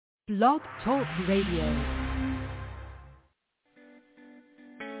Blog Talk Radio.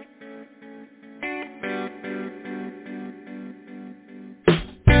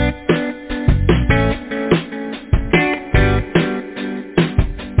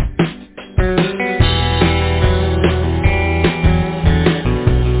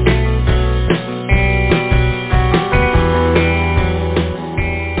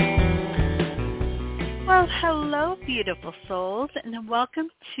 Beautiful souls, and welcome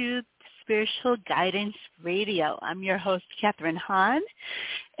to Spiritual Guidance Radio. I'm your host, Catherine Hahn,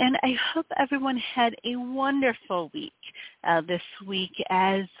 and I hope everyone had a wonderful week this week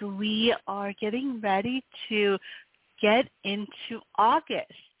as we are getting ready to get into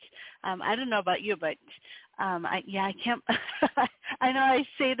August. I don't know about you, but I can't. I know I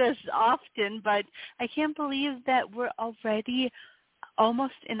say this often, but I can't believe that we're already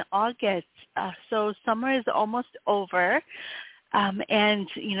almost in August. So summer is almost over. And,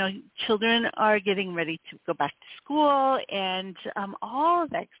 you know, children are getting ready to go back to school and all of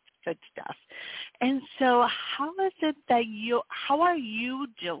that good stuff. And so how are you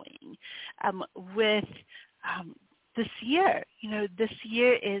doing with this year? You know, this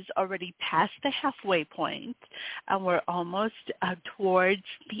year is already past the halfway point. We're almost towards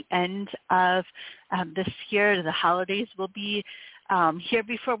the end of this year. The holidays will be here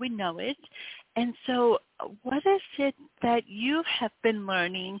before we know it. And so what is it that you have been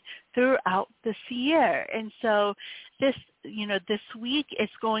learning throughout this year? And so this week is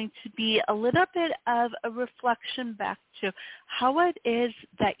going to be a little bit of a reflection back to how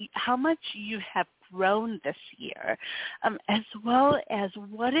much you have grown this year, as well as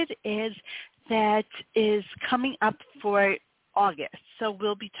what it is that is coming up for August. So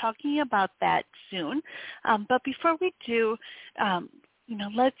we'll be talking about that soon. But before we do,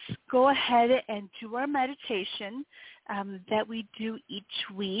 let's go ahead and do our meditation that we do each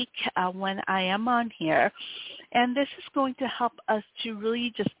week when I am on here. And this is going to help us to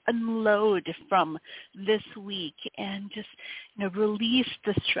really just unload from this week and just release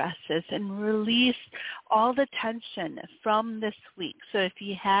the stresses and release all the tension from this week. So if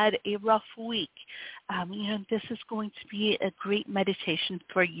you had a rough week, this is going to be a great meditation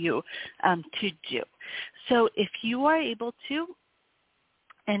for you to do. So if you are able to,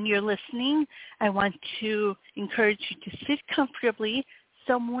 and you're listening, I want to encourage you to sit comfortably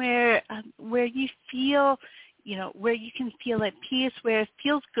somewhere where you feel, where you can feel at peace, where it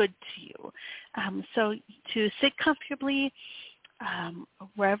feels good to you. So to sit comfortably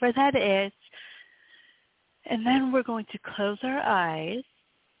wherever that is, and then we're going to close our eyes,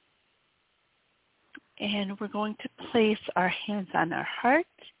 and we're going to place our hands on our heart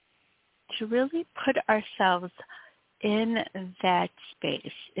to really put ourselves in that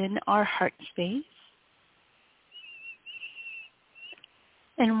space, in our heart space.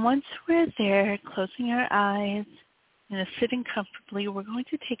 And once we're there, closing our eyes, sitting comfortably, we're going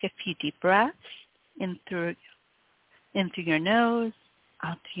to take a few deep breaths in through your nose,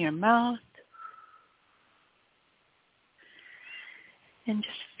 out through your mouth. And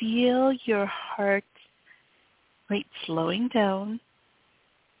just feel your heart rate slowing down.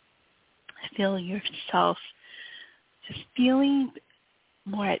 Feel yourself just feeling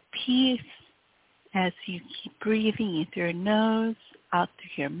more at peace as you keep breathing in through your nose, out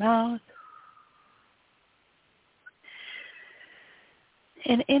through your mouth.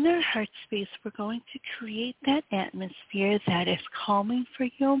 And in our heart space, we're going to create that atmosphere that is calming for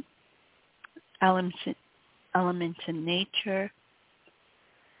you, elements in nature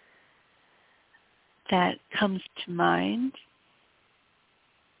that comes to mind.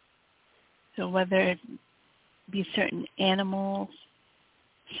 So whether it be certain animals,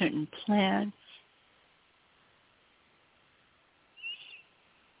 certain plants,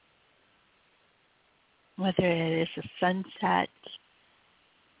 whether it is a sunset,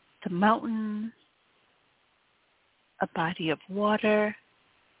 the mountain, a body of water.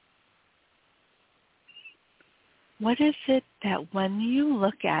 What is it that when you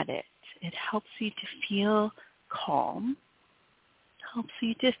look at it, it helps you to feel calm, helps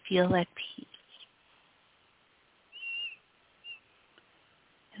you to feel at peace?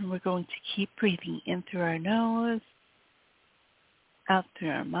 And we're going to keep breathing in through our nose, out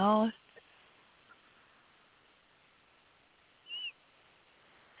through our mouth.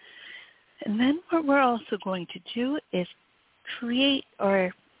 And then what we're also going to do is create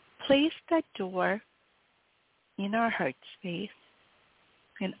or place that door in our heart space,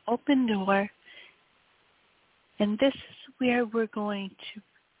 an open door. And this is where we're going to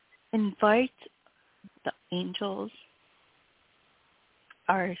invite the angels,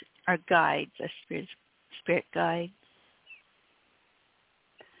 our guides, our spirit guides,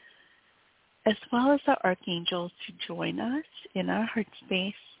 as well as our archangels to join us in our heart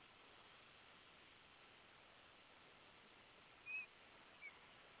space.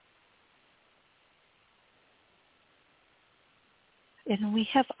 And we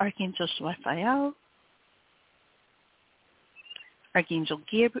have Archangel Raphael, Archangel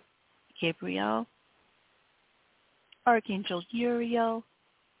Gabriel, Archangel Uriel,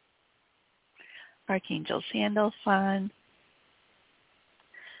 Archangel Sandalphon,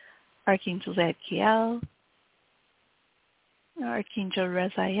 Archangel Zadkiel, Archangel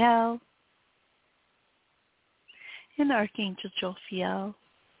Raziel, and Archangel Jophiel,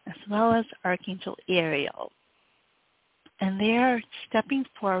 as well as Archangel Ariel. And they are stepping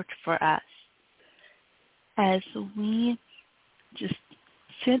forward for us as we just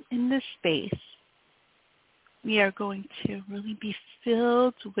sit in this space. We are going to really be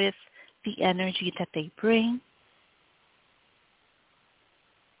filled with the energy that they bring,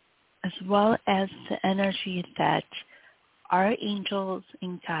 as well as the energy that our angels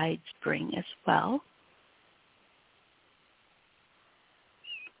and guides bring as well.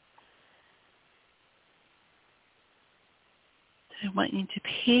 I want you to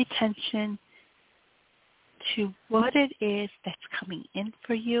pay attention to what it is that's coming in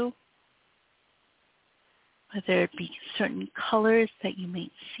for you, whether it be certain colors that you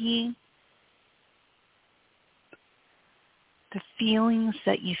may see, the feelings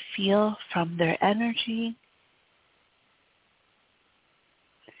that you feel from their energy,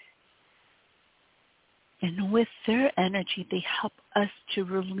 and with their energy, they help us to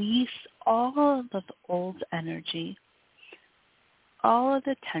release all of the old energy, all of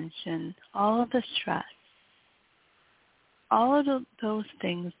the tension, all of the stress, all of those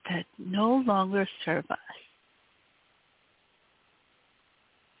things that no longer serve us.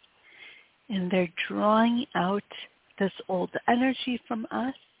 And they're drawing out this old energy from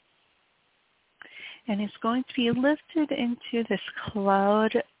us, and it's going to be lifted into this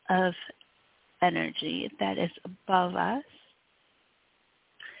cloud of energy that is above us.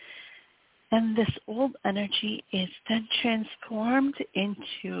 And this old energy is then transformed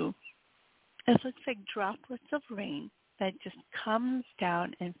into, it looks like droplets of rain that just comes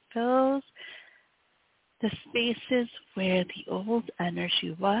down and fills the spaces where the old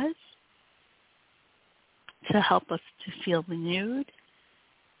energy was, to help us to feel renewed,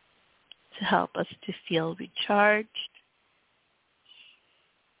 to help us to feel recharged.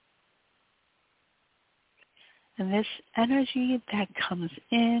 And this energy that comes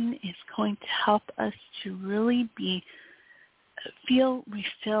in is going to help us to really feel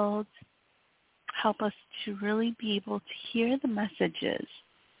refilled, help us to really be able to hear the messages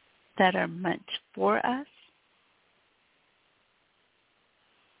that are meant for us.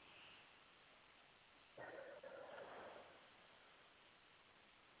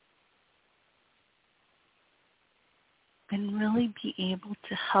 And really be able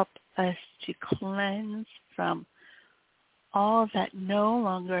to help us to cleanse from all that no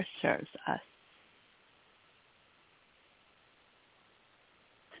longer serves us.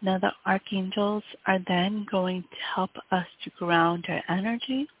 Now the archangels are then going to help us to ground our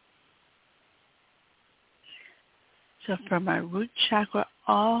energy. So from our root chakra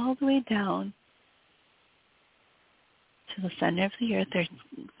all the way down to the center of the earth, there's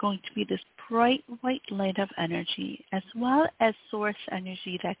going to be this bright white light of energy, as well as source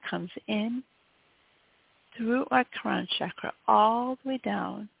energy that comes in through our crown chakra all the way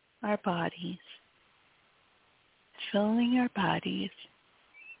down our bodies, filling our bodies,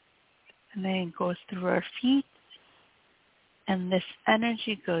 and then it goes through our feet, and this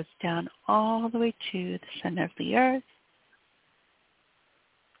energy goes down all the way to the center of the earth.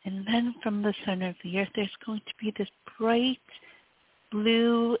 And then from the center of the earth, there's going to be this bright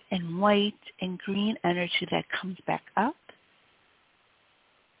blue and white and green energy that comes back up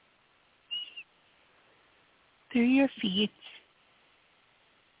through your feet.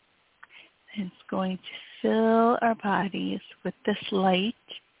 And it's going to fill our bodies with this light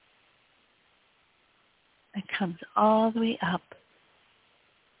that comes all the way up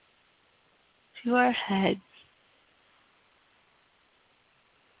to our heads,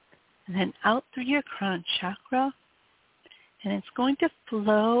 and then out through your crown chakra, and it's going to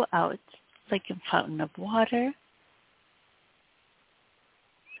flow out like a fountain of water,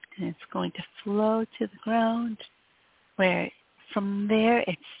 and it's going to flow to the ground, where from there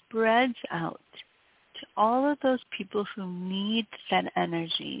it spreads out to all of those people who need that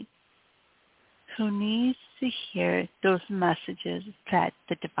energy, who needs to hear those messages that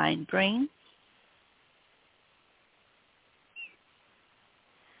the divine brings.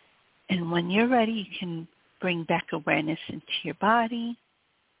 And when you're ready, you can bring back awareness into your body.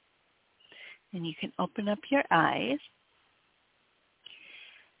 and you can open up your eyes,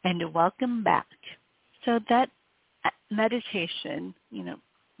 and welcome back. So that meditation,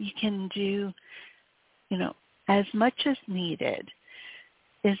 you can do, as much as needed,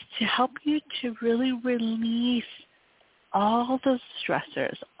 is to help you to really release all those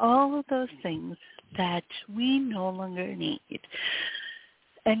stressors, all of those things that we no longer need,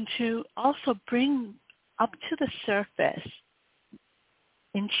 and to also bring up to the surface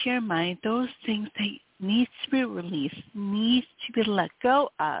into your mind those things that needs to be released, needs to be let go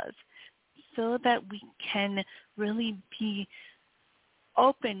of, so that we can really be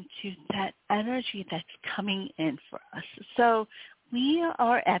open to that energy that's coming in for us. So we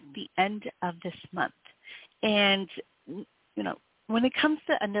are at the end of this month. And, when it comes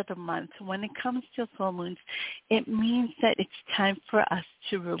to the end of the month, when it comes to full moons, it means that it's time for us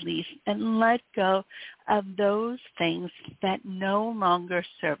to release and let go of those things that no longer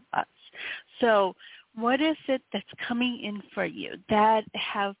serve us. So what is it that's coming in for you that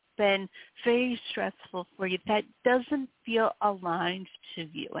have been very stressful for you, that doesn't feel aligned to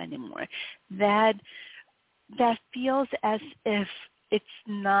you anymore, that feels as if it's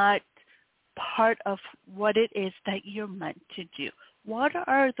not part of what it is that you're meant to do? What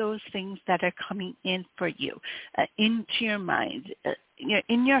are those things that are coming in for you, into your mind,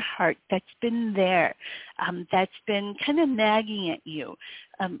 in your heart, that's been there, that's been kind of nagging at you,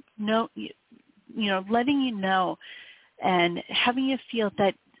 letting you know and having you feel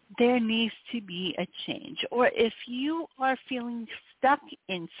that there needs to be a change? Or if you are feeling stuck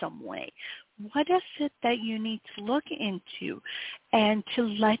in some way, what is it that you need to look into and to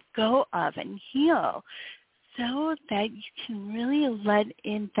let go of and heal, so that you can really let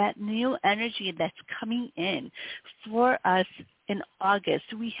in that new energy that's coming in for us in August?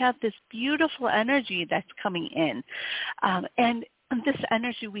 We have this beautiful energy that's coming in. And this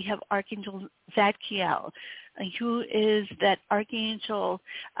energy, we have Archangel Zadkiel, who is that archangel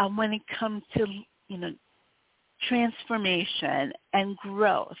when it comes to, transformation and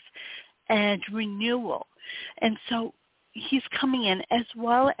growth and renewal. And so he's coming in, as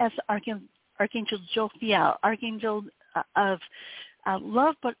well as Archangel Jophiel, archangel of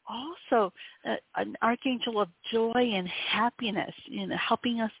love, but also an archangel of joy and happiness,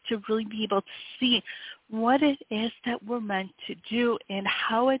 helping us to really be able to see what it is that we're meant to do and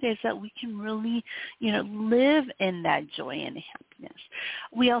how it is that we can really, live in that joy and happiness.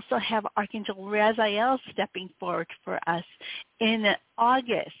 We also have Archangel Raziel stepping forward for us in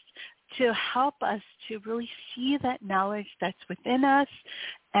August to help us to really see that knowledge that's within us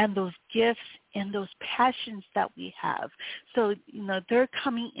and those gifts and those passions that we have. So, they're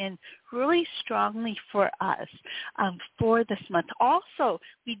coming in really strongly for us for this month. Also,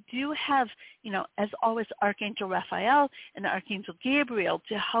 we do have, as always, Archangel Raphael and Archangel Gabriel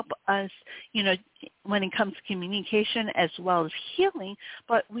to help us, when it comes to communication as well as healing.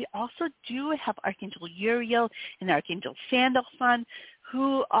 But we also do have Archangel Uriel and Archangel Sandalphon,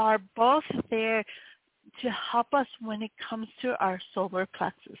 who are both there to help us when it comes to our solar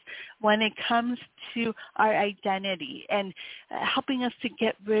plexus, when it comes to our identity, and helping us to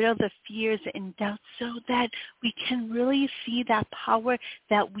get rid of the fears and doubts, so that we can really see that power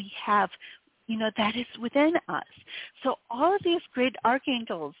that we have, that is within us. So all of these great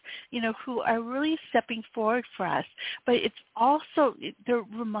archangels, who are really stepping forward for us, but it's also, they're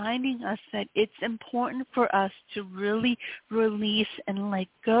reminding us that it's important for us to really release and let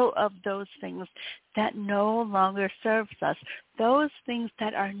go of those things that no longer serves us, those things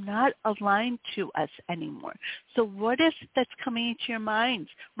that are not aligned to us anymore. So what is that's coming into your minds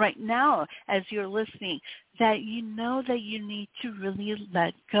right now as you're listening that that you need to really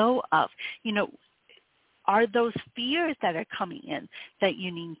let go of? Are those fears that are coming in that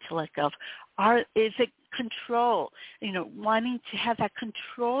you need to let go of? Is it control, wanting to have that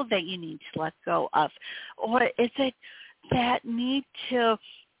control that you need to let go of? Or is it that need to,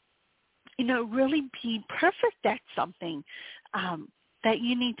 really be perfect at something that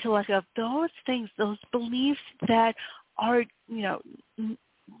you need to let go of? Those things, those beliefs that are,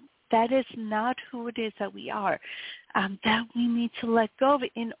 that is not who it is that we are, that we need to let go of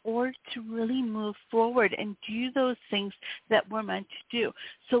in order to really move forward and do those things that we're meant to do.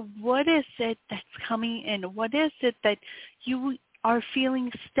 So what is it that's coming in? What is it that you are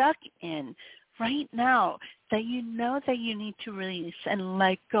feeling stuck in right now that that you need to release and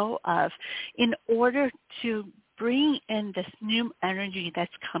let go of in order to bring in this new energy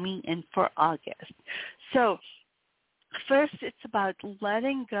that's coming in for August? So first, it's about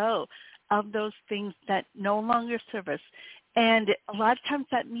letting go of those things that no longer serve us. And a lot of times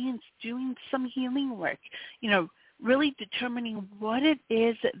that means doing some healing work, really determining what it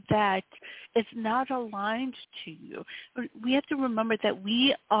is that is not aligned to you. We have to remember that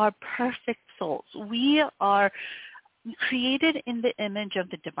we are perfect souls. We are created in the image of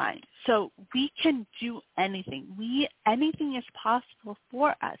the divine. So we can do anything. Anything is possible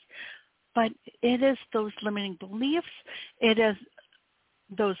for us. But it is those limiting beliefs, it is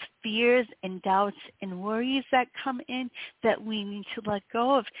those fears and doubts and worries that come in that we need to let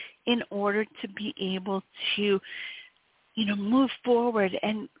go of in order to be able to, move forward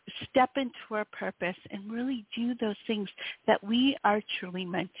and step into our purpose and really do those things that we are truly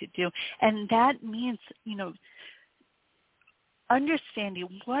meant to do. And that means, understanding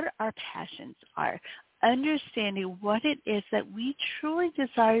what our passions are, understanding what it is that we truly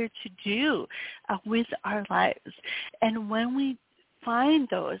desire to do with our lives. And when we find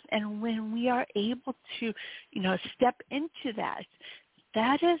those and when we are able to, step into that,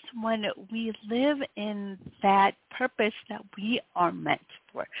 that is when we live in that purpose that we are meant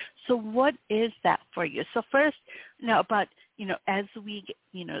for. So what is that for you? So first, as we,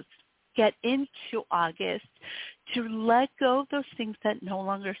 get into August, to let go of those things that no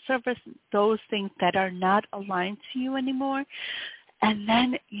longer serve us, those things that are not aligned to you anymore. And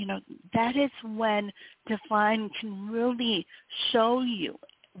then, that is when divine can really show you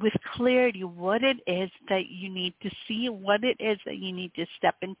with clarity what it is that you need to see, what it is that you need to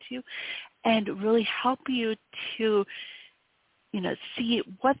step into, and really help you to, see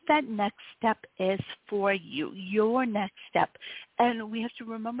what that next step is for you, your next step. And we have to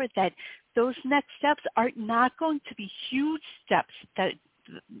remember that those next steps are not going to be huge steps that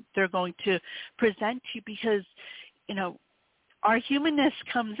they're going to present to you because, our humanness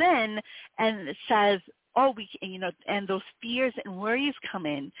comes in and says, and those fears and worries come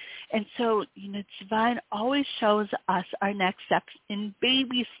in. And so, divine always shows us our next steps in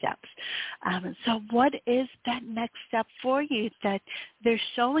baby steps. So what is that next step for you that they're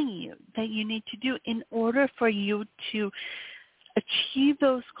showing you that you need to do in order for you to achieve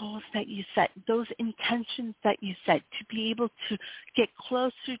those goals that you set, those intentions that you set, to be able to get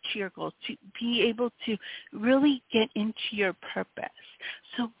closer to your goals, to be able to really get into your purpose.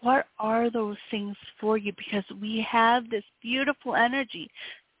 So what are those things for you? Because we have this beautiful energy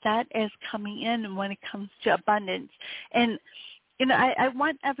that is coming in when it comes to abundance. And I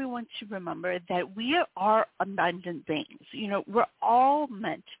want everyone to remember that we are abundant beings. We're all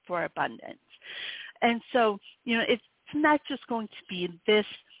meant for abundance. And so, it's not just going to be this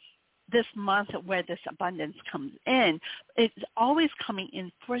month where this abundance comes in. It's always coming in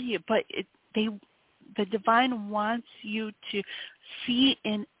for you, but the divine wants you to see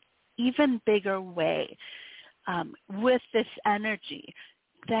in even bigger way with this energy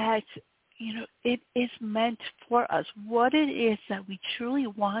that, it is meant for us. What it is that we truly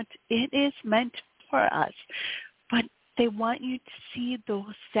want, it is meant for us. But they want you to see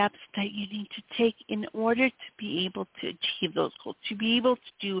those steps that you need to take in order to be able to achieve those goals, to be able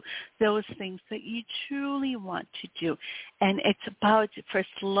to do those things that you truly want to do. And it's about first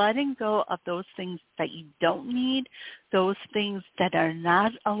letting go of those things that you don't need, those things that are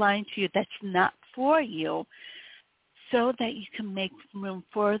not aligned to you, that's not for you, so that you can make room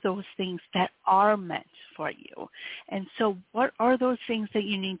for those things that are meant for you. And so what are those things that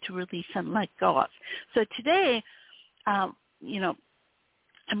you need to release and let go of? So today, I'm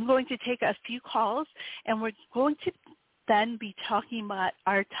going to take a few calls, and we're going to then be talking about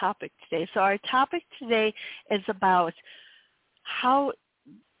our topic today. So our topic today is about how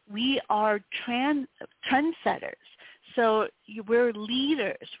we are trendsetters. So we're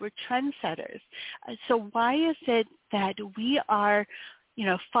leaders, we're trendsetters. So why is it that we are,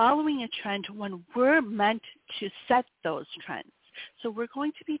 following a trend when we're meant to set those trends? So we're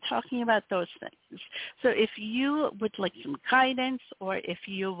going to be talking about those things. So if you would like some guidance, or if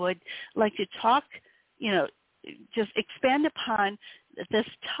you would like to talk, just expand upon this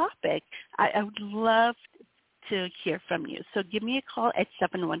topic, I would love to hear from you. So give me a call at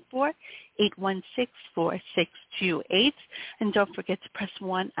 714-816-4628. And don't forget to press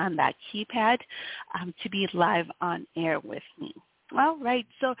 1 on that keypad to be live on air with me. All right.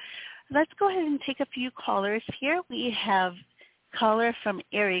 So let's go ahead and take a few callers here. We have caller from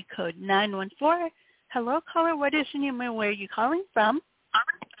area code 914. Hello, caller. What is your name and where are you calling from?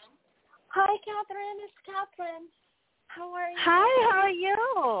 Hi, Catherine. It's Catherine. How are you? Hi, how are you?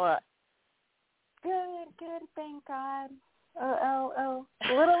 Good. Thank God. Oh.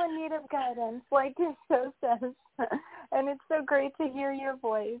 A little in need of guidance, like your show says. And it's so great to hear your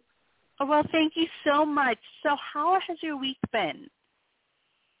voice. Well, thank you so much. So how has your week been?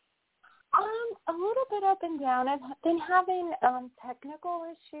 A little bit up and down. I've been having technical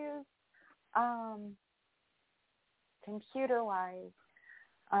issues computer-wise.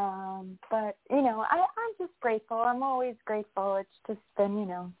 But, you know, I'm just grateful. I'm always grateful. It's just been, you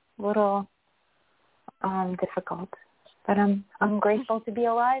know, a little difficult. But I'm grateful to be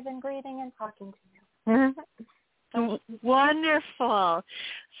alive and breathing and talking to you. Wonderful.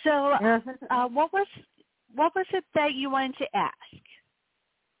 So what was it that you wanted to ask?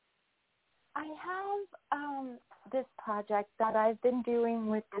 I have this project that I've been doing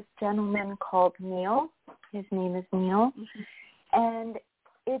with this gentleman called Neil. His name is Neil. And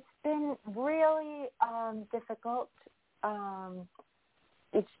it's been really difficult.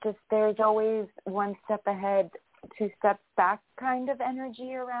 It's just there's always one step ahead, two steps back kind of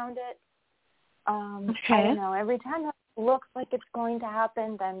energy around it. Okay. I don't know. Every time it looks like it's going to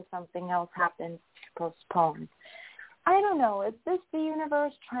happen, then something else happens to postpone. I don't know. Is this the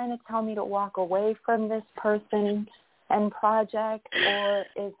universe trying to tell me to walk away from this person and project, or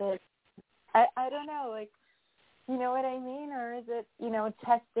is it? I don't know. Like, you know what I mean, or is it, you know,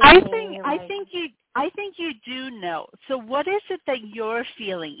 testing me? I think you do know. So what is it that you're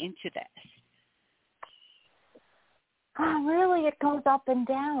feeling into this? Oh, really, it goes up and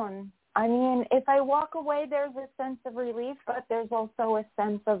down. I mean, if I walk away, there's a sense of relief, but there's also a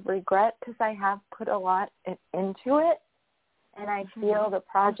sense of regret because I have put a lot into it, and I feel the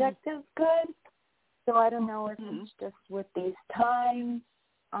project is good. So I don't know if it's just with these times,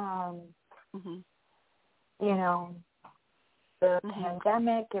 you know, the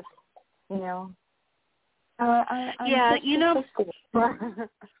pandemic, if, you know.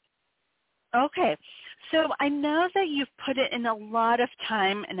 Okay. So I know that you've put in a lot of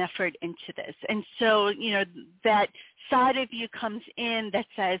time and effort into this. And so, you know, that side of you comes in that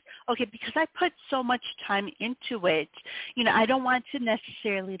says, okay, because I put so much time into it, you know, I don't want to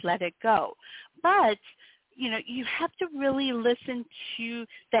necessarily let it go. But, you know, you have to really listen to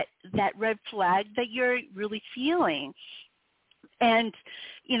that red flag that you're really feeling. And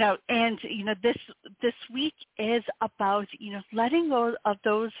this week is about, you know, letting go of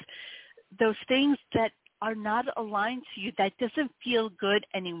those things that are not aligned to you, that doesn't feel good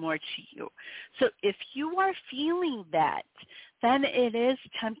anymore to you. So if you are feeling that, then it is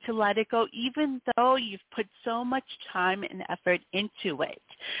time to let it go, even though you've put so much time and effort into it.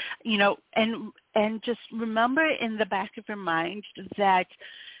 You know, and just remember in the back of your mind that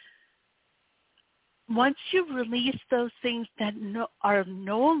once you release those things that are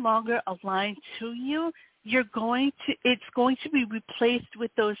no longer aligned to you, it's going to be replaced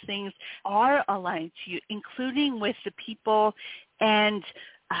with those things are aligned to you, including with the people and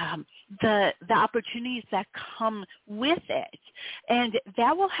the opportunities that come with it. And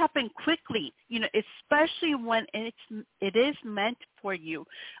that will happen quickly, you know, especially when it is meant for you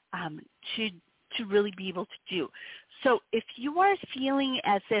to really be able to do. So if you are feeling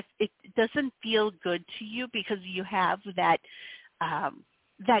as if it doesn't feel good to you because you have that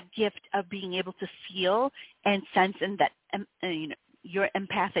gift of being able to feel and sense, and that you know, your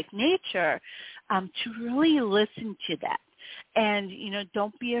empathic nature, to really listen to that, and you know,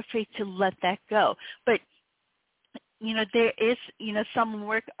 don't be afraid to let that go. But you know, there is, you know, some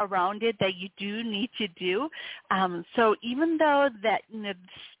work around it that you do need to do. So even though that, you know,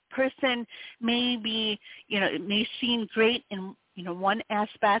 this person may be, you know, it may seem great in, you know, one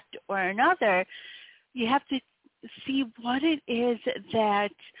aspect or another, you have to see what it is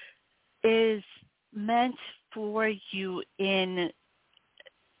that is meant for you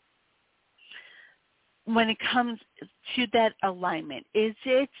when it comes to that alignment. Is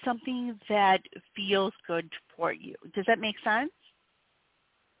it something that feels good for you? Does that make sense?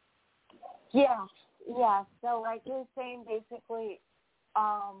 Yeah. So like you're saying, basically,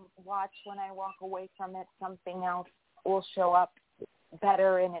 watch when I walk away from it, something else will show up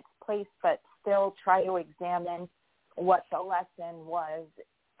better in its place, but still try to examine what the lesson was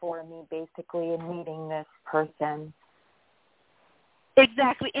for me, basically, in meeting this person.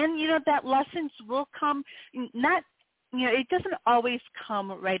 Exactly. And, you know, that lessons will come, not, you know, it doesn't always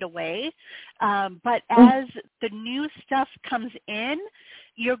come right away, but as the new stuff comes in,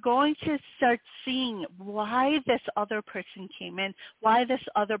 you're going to start seeing why this other person came in, why this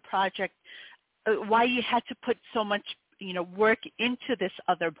other project, why you had to put so much, you know, work into this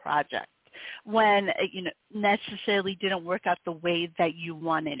other project when, you know, necessarily didn't work out the way that you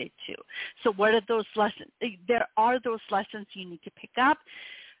wanted it to. So what are those lessons? There are those lessons you need to pick up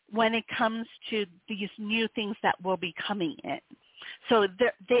when it comes to these new things that will be coming in. So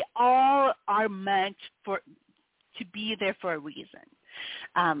they all are meant to be there for a reason.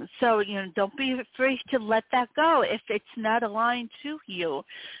 So, don't be afraid to let that go if it's not aligned to you,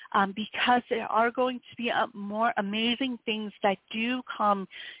 because there are going to be more amazing things that do come,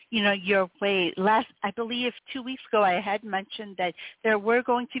 your way. I believe 2 weeks ago, I had mentioned that there were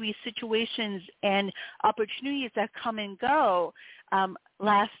going to be situations and opportunities that come and go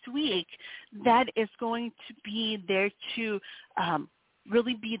last week that is going to be there to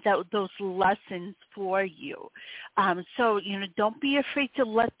really be those lessons for you. So, don't be afraid to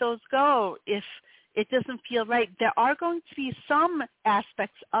let those go if it doesn't feel right. There are going to be some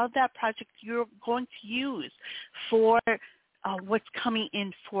aspects of that project you're going to use for what's coming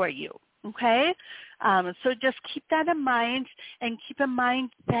in for you. Okay? So just keep that in mind, and keep in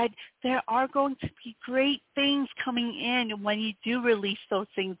mind that there are going to be great things coming in when you do release those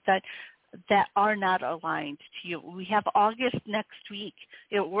things that are not aligned to you. We have August next week.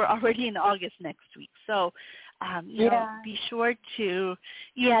 We're already in August next week. So, be sure to,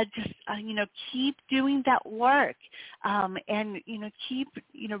 keep doing that work, and, keep,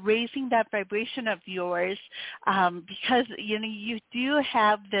 raising that vibration of yours, because, you do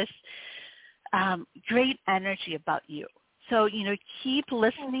have this great energy about you. So, keep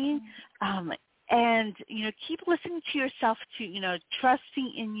listening, and, keep listening to yourself to,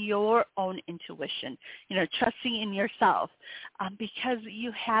 trusting in your own intuition, trusting in yourself, because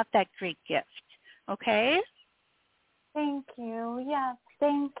you have that great gift. Okay? Thank you. Yes,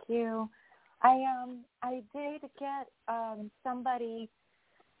 thank you. I did get somebody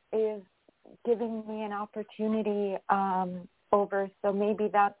is giving me an opportunity over, so maybe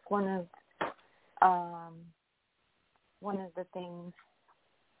that's one of the things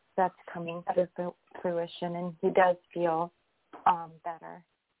that's coming to fruition, and he does feel better.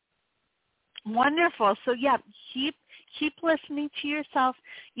 Wonderful. So yeah, keep listening to yourself,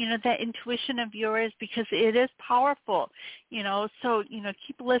 that intuition of yours, because it is powerful, so,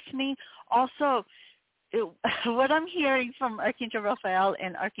 keep listening. Also, what I'm hearing from Archangel Raphael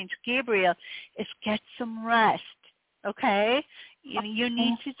and Archangel Gabriel is get some rest, okay? You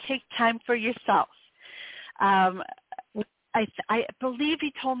need to take time for yourself. I believe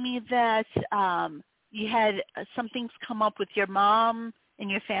you told me that you had some things come up with your mom and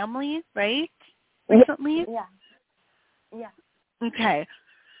your family, right? Recently? Yeah. Okay.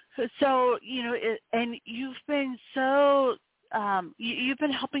 So, and you've been so, you've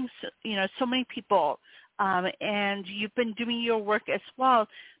been helping, so many people, and you've been doing your work as well,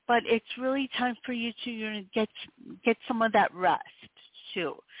 but it's really time for you to, get some of that rest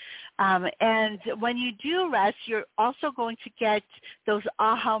too. And when you do rest, you're also going to get those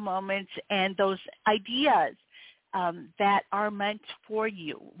aha moments and those ideas that are meant for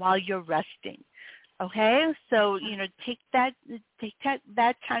you while you're resting. Okay, so take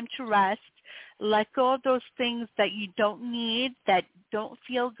that time to rest. Let go of those things that you don't need, that don't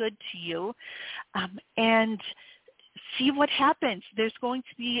feel good to you, and see what happens. There's going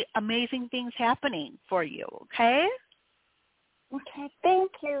to be amazing things happening for you. Okay. Okay,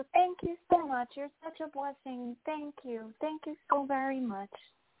 thank you. Thank you so much. You're such a blessing. Thank you. Thank you so very much.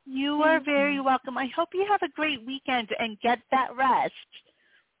 You are very welcome. I hope you have a great weekend and get that rest.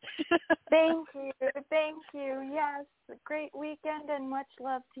 Thank you. Thank you. Yes, a great weekend and much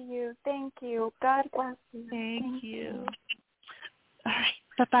love to you. Thank you. God bless you. Thank you. All right.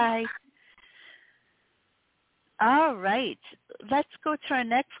 Bye-bye. All right. Let's go to our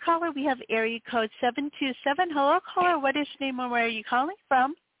next caller. We have area code 727. Hello, caller. What is your name and where are you calling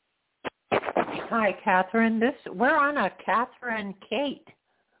from? Hi, Catherine. We're on a Catherine Kate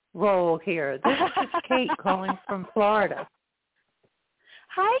roll here. This is Kate calling from Florida.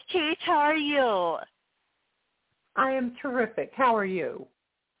 Hi, Kate. How are you? I am terrific. How are you?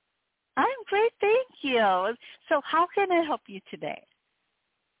 I'm great, thank you. So how can I help you today?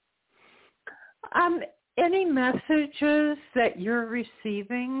 Any messages that you're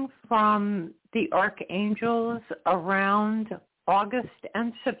receiving from the archangels around August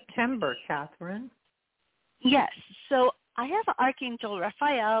and September, Catherine? Yes. So I have Archangel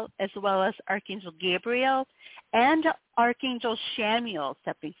Raphael as well as Archangel Gabriel and Archangel Shamiel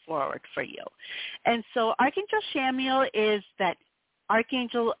stepping forward for you. And so Archangel Shamiel is that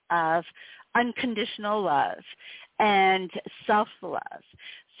archangel of unconditional love and self-love.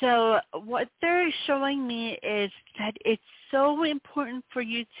 So what they're showing me is that it's so important for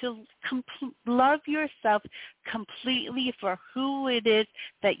you to love yourself completely for who it is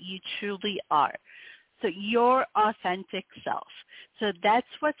that you truly are. So your authentic self. So that's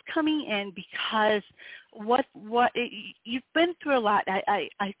what's coming in, because you've been through a lot.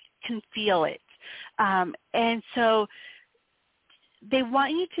 I can feel it. And so they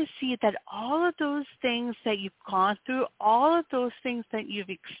want you to see that all of those things that you've gone through, all of those things that you've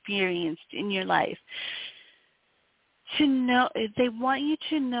experienced in your life, they want you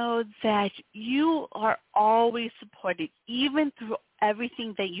to know that you are always supported, even through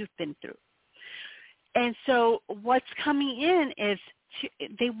everything that you've been through. And so what's coming in is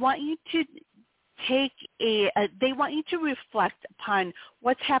they want you to they want you to reflect upon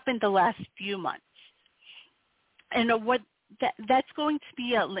what's happened the last few months, and that's going to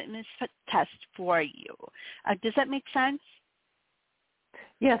be a litmus test for you. Does that make sense?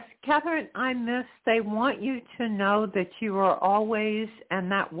 Yes, Catherine, I missed. They want you to know that you are always,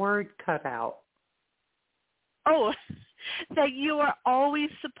 and that word cut out. Oh, that you are always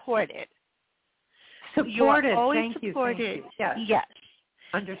supported. Supported. You are always Thank supported. You. Yes. Yes.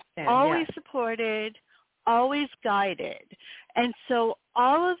 Understand. Always yes. supported, always guided. And so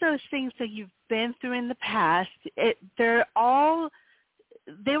all of those things that you've been through in the past, they were all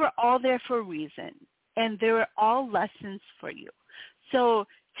there for a reason, and they were all lessons for you. So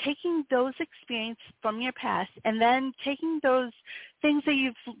taking those experiences from your past and then taking those things that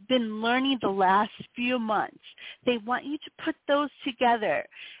you've been learning the last few months, they want you to put those together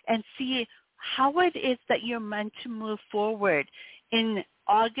and see how it is that you're meant to move forward in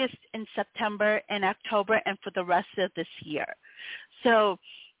August and September and October and for the rest of this year. So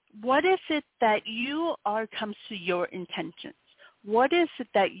what is it that comes to your intentions? What is it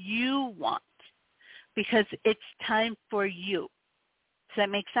that you want? Because it's time for you. Does that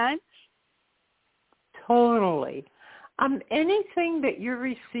make sense? Totally. Anything that you're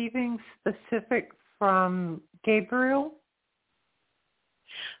receiving specific from Gabriel?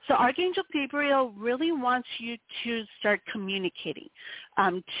 So Archangel Gabriel really wants you to start communicating,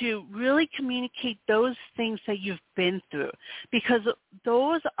 to really communicate those things that you've been through, because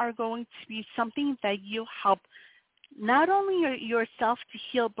those are going to be something that you help not only yourself to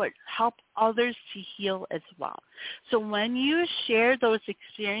heal, but help others to heal as well. So when you share those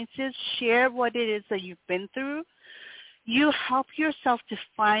experiences, share what it is that you've been through, you help yourself to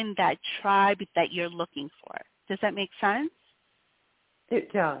find that tribe that you're looking for. Does that make sense?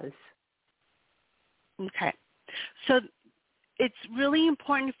 It does. Okay. So it's really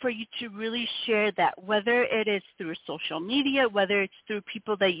important for you to really share that, whether it is through social media, whether it's through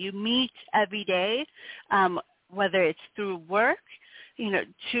people that you meet every day, whether it's through work,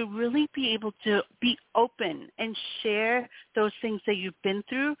 to really be able to be open and share those things that you've been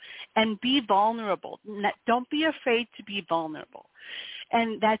through and be vulnerable. Don't be afraid to be vulnerable.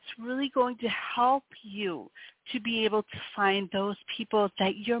 And that's really going to help you to be able to find those people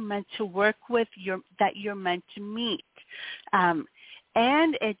that you're meant to work with, that you're meant to meet. And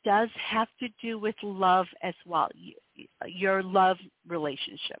it does have to do with love as well, your love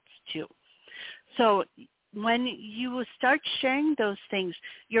relationships too. So when you will start sharing those things,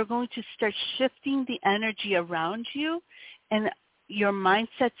 you're going to start shifting the energy around you, and your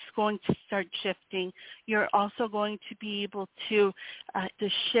mindset's going to start shifting. You're also going to be able to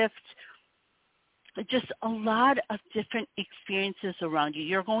shift just a lot of different experiences around you.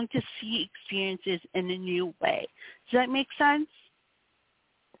 You're going to see experiences in a new way. Does that make sense?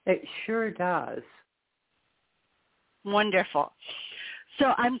 It sure does. Wonderful.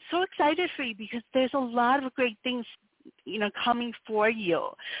 So I'm so excited for you because there's a lot of great things, coming for you.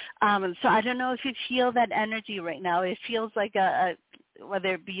 So I don't know if you feel that energy right now. It feels like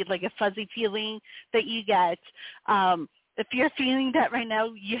whether it be like a fuzzy feeling that you get. If you're feeling that right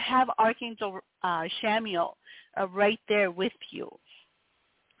now, you have Archangel Shamiel right there with you.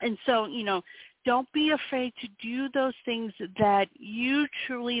 And so, don't be afraid to do those things that you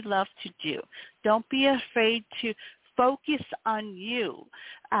truly love to do. Don't be afraid to focus on you,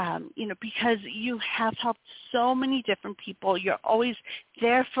 because you have helped so many different people. You're always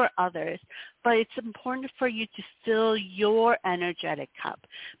there for others, but it's important for you to fill your energetic cup,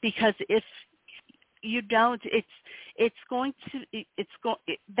 because if you don't,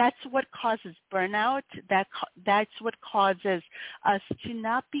 that's what causes burnout. That's what causes us to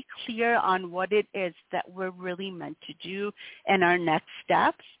not be clear on what it is that we're really meant to do and our next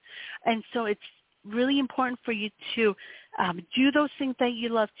steps. And so it's really important for you to do those things that you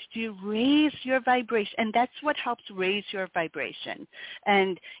love to do, raise your vibration, and that's what helps raise your vibration.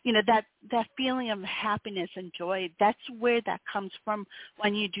 And that feeling of happiness and joy, that's where that comes from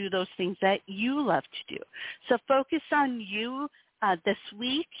when you do those things that you love to do. So focus on you this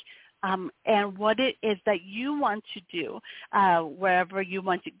week, and what it is that you want to do, wherever you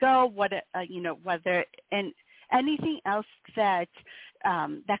want to go, whether and anything else that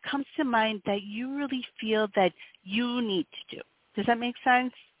comes to mind that you really feel that you need to do. Does that make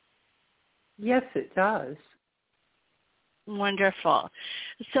sense? Yes, it does. Wonderful.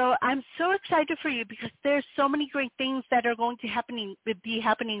 So I'm so excited for you because there's so many great things that are going to be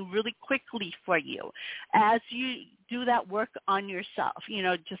happening really quickly for you as you do that work on yourself,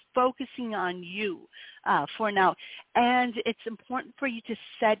 just focusing on you for now. And it's important for you to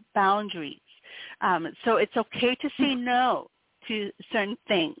set boundaries. So it's okay to say no to certain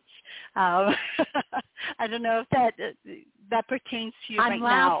things. I don't know if that pertains to you right now.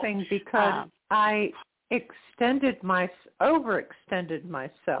 I'm laughing because I overextended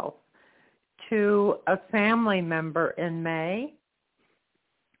myself to a family member in May,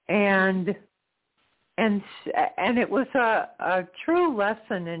 and it was a true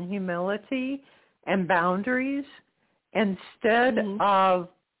lesson in humility and boundaries. Instead of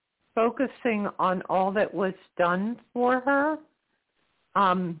focusing on all that was done for her,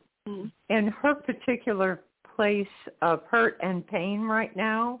 in her particular place of hurt and pain right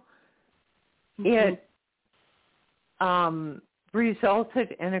now, it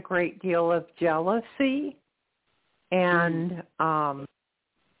resulted in a great deal of jealousy and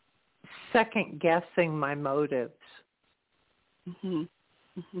second-guessing my motives. And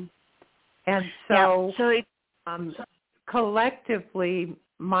so, collectively,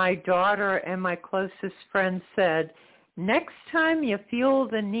 my daughter and my closest friend said, next time you feel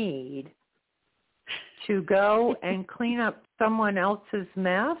the need to go and clean up someone else's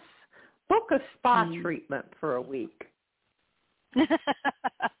mess, book a spa treatment for a week.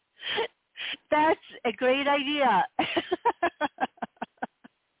 That's a great idea.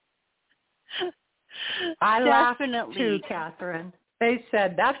 I laughed too, Catherine. They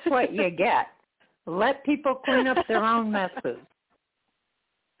said, that's what you get. Let people clean up their own messes.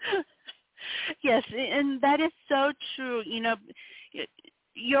 Yes, and that is so true.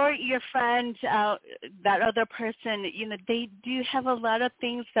 Your friend, that other person, they do have a lot of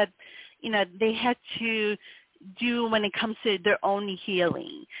things that, they had to do when it comes to their own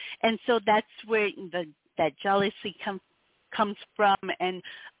healing. And so that's where that jealousy comes from and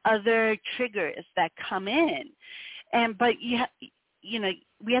other triggers that come in. But we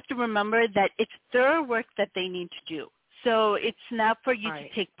have to remember that it's their work that they need to do. So it's not for you to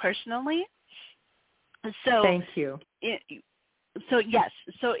take personally. So thank you. So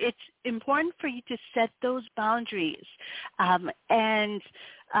it's important for you to set those boundaries, and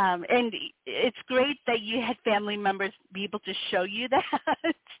it's great that you had family members be able to show you that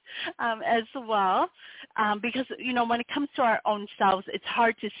as well, because when it comes to our own selves, it's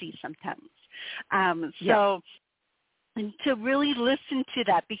hard to see sometimes. And to really listen to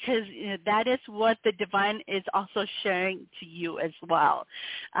that, because that is what the divine is also sharing to you as well,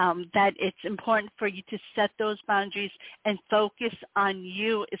 that it's important for you to set those boundaries and focus on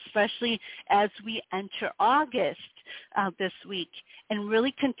you, especially as we enter August this week, and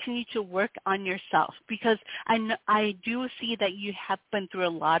really continue to work on yourself, because I do see that you have been through a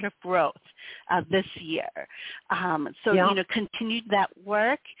lot of growth this year. Continue that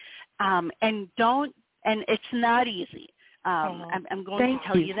work, and it's not easy. I'm going to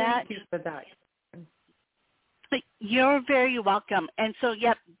tell you that. Thank you for that. But you're very welcome. And so,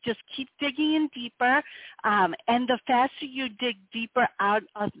 just keep digging in deeper. And the faster you dig deeper out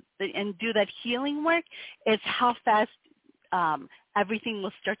of and do that healing work is how fast everything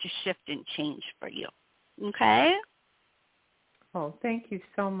will start to shift and change for you. Okay? Oh, thank you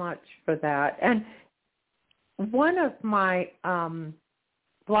so much for that. And one of my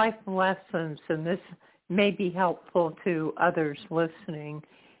life lessons, and this may be helpful to others listening,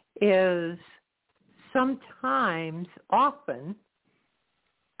 is often,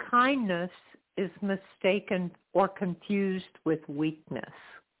 kindness is mistaken or confused with weakness.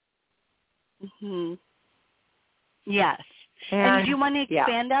 Yes. And do you want to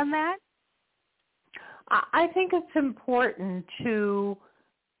expand on that? I think it's important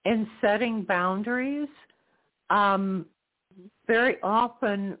in setting boundaries, very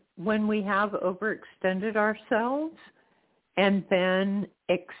often when we have overextended ourselves and been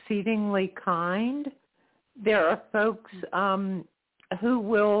exceedingly kind, there are folks who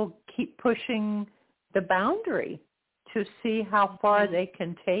will keep pushing the boundary to see how far they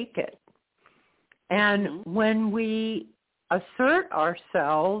can take it. And when we assert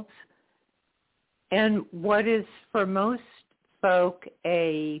ourselves in what is for most folk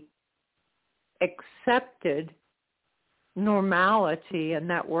a accepted normality, and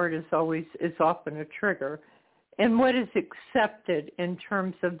that word is often a trigger, and what is accepted in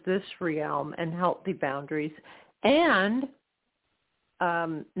terms of this realm and healthy boundaries, and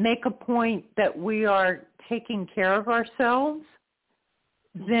make a point that we are taking care of ourselves,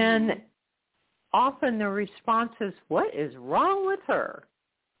 then often the response is, what is wrong with her?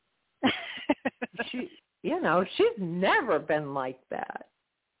 she's never been like that.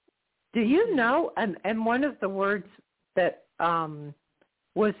 Do you know? And one of the words that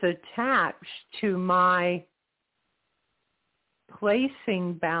was attached to my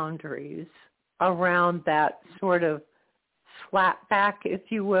placing boundaries around that sort of slap back, if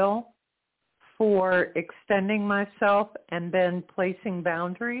you will, for extending myself and then placing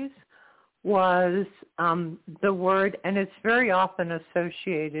boundaries was the word, and it's very often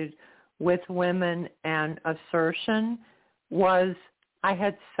associated with women and assertion, was I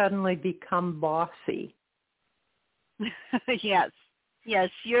had suddenly become bossy. Yes,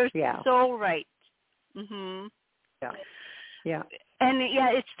 you're so right. Mm-hmm. Yeah. And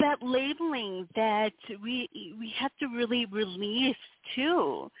it's that labeling that we have to really release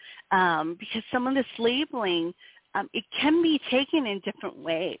too, because some of this labeling, it can be taken in different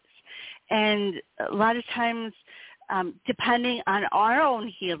ways, and a lot of times, depending on our own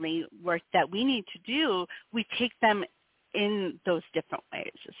healing work that we need to do, we take them in those different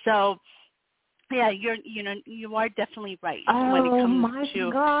ways. So, yeah, you are definitely right when it comes to. Oh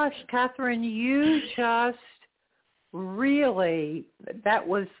my gosh, Catherine, you just really, that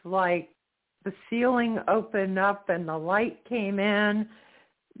was like the ceiling opened up and the light came in.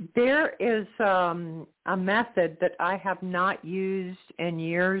 There is a method that I have not used in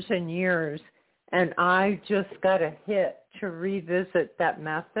years and years, and I just got a hit to revisit that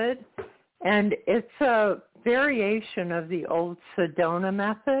method. And it's a variation of the old Sedona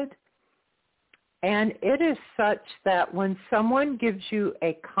method. And it is such that when someone gives you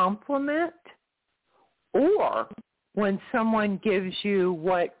a compliment or when someone gives you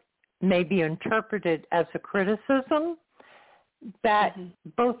what may be interpreted as a criticism, that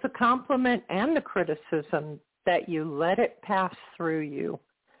both the compliment and the criticism, that you let it pass through you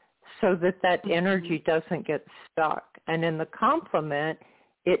so that energy doesn't get stuck. And in the compliment,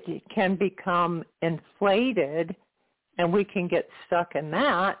 it can become inflated and we can get stuck in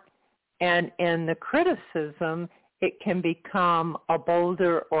that. And in the criticism, it can become a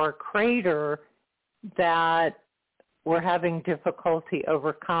boulder or a crater that we're having difficulty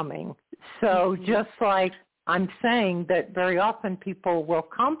overcoming. So just like I'm saying that very often people will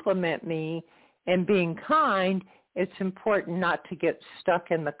compliment me in being kind, it's important not to get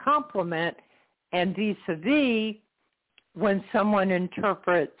stuck in the compliment. And vis-a-vis, when someone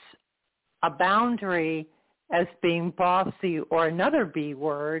interprets a boundary as being bossy or another B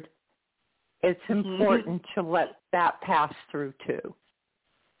word, it's important to let that pass through too.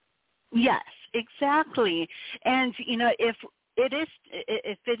 Yes, exactly. And if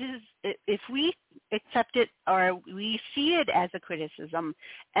we accept it or we see it as a criticism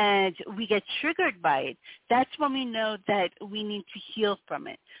and we get triggered by it, that's when we know that we need to heal from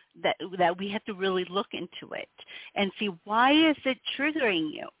it, that we have to really look into it and see, why is it triggering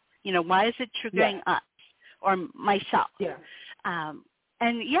you? Why is it triggering us or myself? Yeah.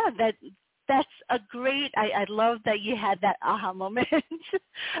 That's a great, I love that you had that aha moment.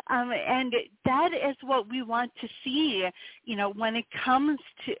 And that is what we want to see, when it comes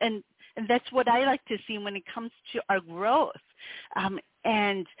to, and that's what I like to see when it comes to our growth.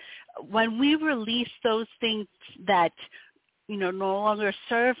 And when we release those things that, no longer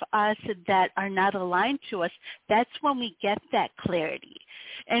serve us, that are not aligned to us, that's when we get that clarity.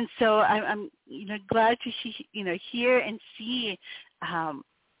 And so I'm glad to, hear and see,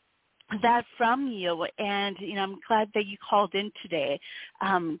 that from you, and I'm glad that you called in today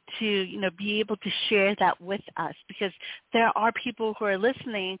to be able to share that with us, because there are people who are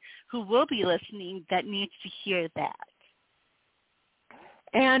listening, who will be listening, that needs to hear that.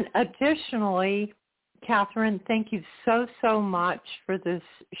 And additionally, Catherine, thank you so much for this,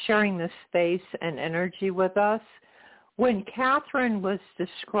 sharing this space and energy with us. When Catherine was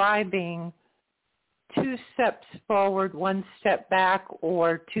describing 2 steps forward, 1 step back,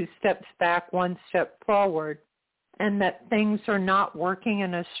 or 2 steps back, 1 step forward, and that things are not working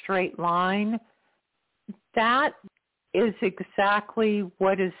in a straight line, that is exactly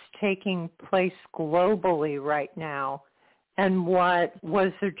what is taking place globally right now, and what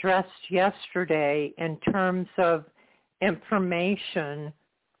was addressed yesterday in terms of information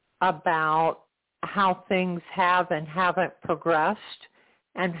about how things have and haven't progressed,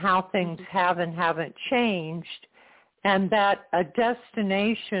 and how things have and haven't changed, and that a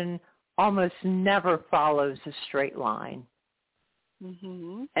destination almost never follows a straight line.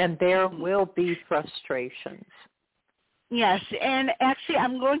 And there will be frustrations. Yes, and actually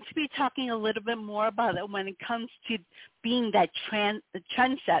I'm going to be talking a little bit more about it when it comes to being that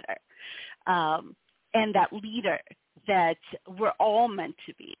trendsetter and that leader that we're all meant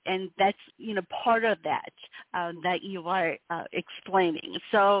to be, and that's part of that that you are explaining.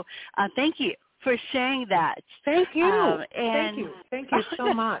 So thank you for sharing that. Thank you. And Thank you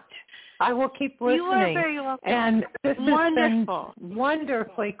so much. I will keep listening. You are very welcome. And this Wonderful. has been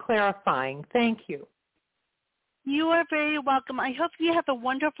wonderfully clarifying. Thank you. You are very welcome. I hope you have a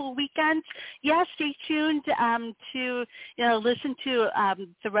wonderful weekend. Yeah, stay tuned to listen to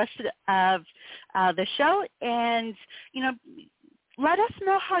the rest of the show, and let us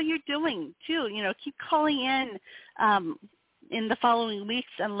know how you're doing too. Keep calling in the following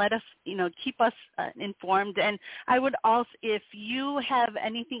weeks and let us keep us informed. And I would also, if you have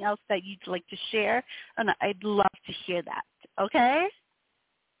anything else that you'd like to share, and I'd love to hear that. Okay.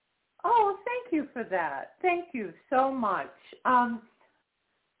 Oh, thank you for that. Thank you so much. I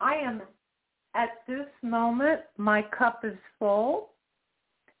am, at this moment, my cup is full.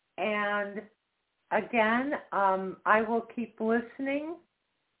 And again, I will keep listening.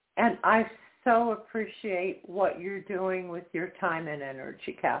 And I so appreciate what you're doing with your time and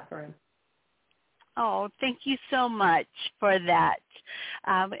energy, Catherine. Oh, thank you so much for that.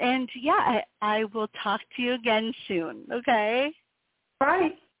 And yeah, I will talk to you again soon. Okay.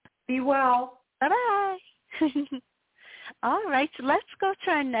 Right. Be well. Bye-bye. All right, so let's go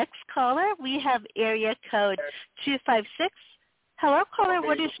to our next caller. We have area code 256. Hello, caller.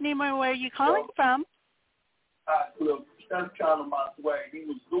 What is your name and where are you calling from? Look, that's kind of my swag. He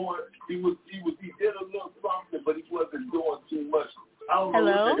did a little something, but he wasn't doing too much. I don't know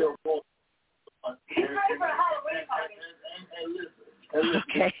what the hell going on. He's ready for a Halloween party. And listen.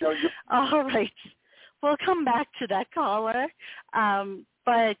 Okay. All right. We'll come back to that caller.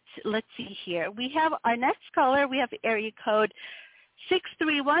 But let's see here. We have our next caller. We have area code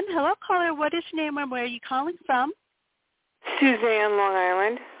 631. Hello, caller. What is your name and where are you calling from? Suzanne, Long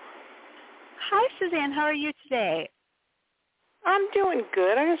Island. Hi, Suzanne. How are you today? I'm doing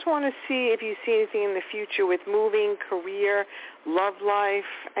good. I just want to see if you see anything in the future with moving, career, love life,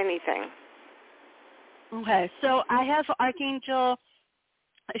 anything. Okay. So I have Archangel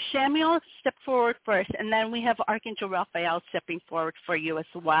Samuel step forward first, and then we have Archangel Raphael stepping forward for you as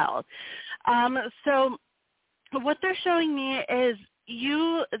well. So what they're showing me is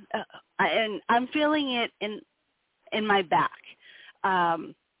you, and I'm feeling it in my back.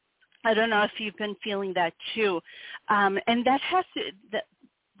 I don't know if you've been feeling that too, and that has to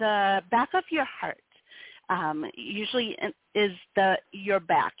the back of your heart. Usually is your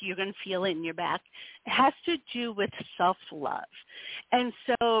back. You're going to feel it in your back. It has to do with self-love. And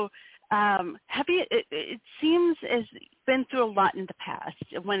so it seems as you've been through a lot in the past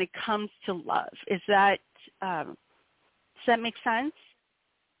when it comes to love. Does that make sense?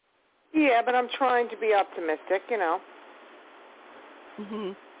 Yeah, but I'm trying to be optimistic,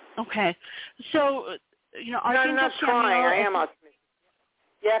 Mm-hmm. Okay. So, I'm not trying. I am optimistic.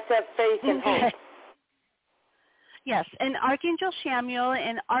 You have to have faith and hope. Yes, and Archangel Samuel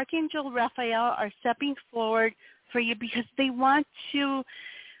and Archangel Raphael are stepping forward for you because they want to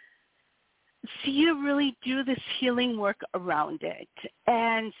see you really do this healing work around it.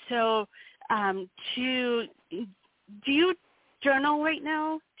 And so do you journal right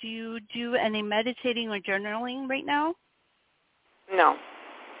now? Do you do any meditating or journaling right now? No.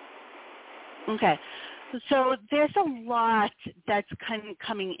 Okay. So there's a lot that's kind of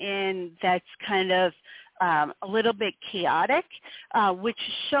coming in that's kind of a little bit chaotic, which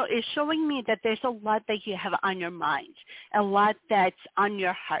is showing me that there's a lot that you have on your mind, a lot that's on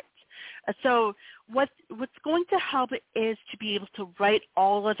your heart. So what's going to help is to be able to write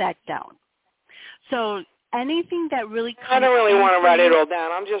all of that down. So anything that really comes I don't really want to write it all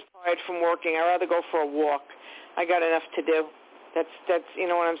down. I'm just tired from working. I'd rather go for a walk. I got enough to do. That's you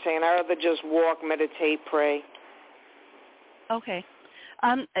know what I'm saying. I'd rather just walk, meditate, pray. Okay.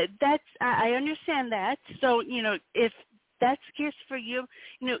 I understand that. So, if that's the case for you,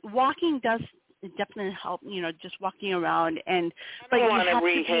 walking does definitely help, just walking around. And I don't want to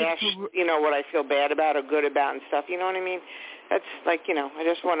rehash, what I feel bad about or good about and stuff. You know what I mean? That's like, I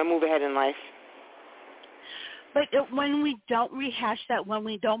just want to move ahead in life. But when we don't rehash that, when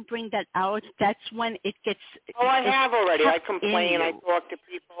we don't bring that out, that's when it gets... Oh, I have already. I complain. I talk to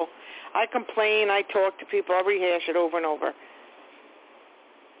people. I talk to people. I rehash it over and over.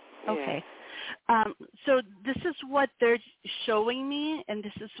 Okay. So this is what they're showing me, and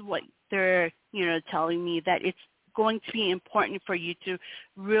this is what they're, telling me, that it's going to be important for you to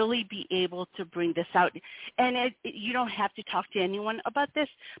really be able to bring this out. And you don't have to talk to anyone about this,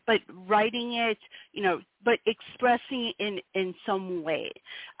 but writing it, but expressing it in some way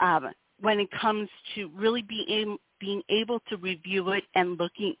when it comes to really being able to review it and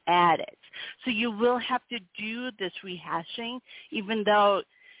looking at it. So you will have to do this rehashing, even though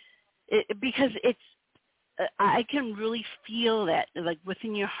because I can really feel that, like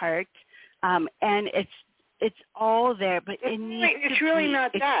within your heart, and it's all there, but it's really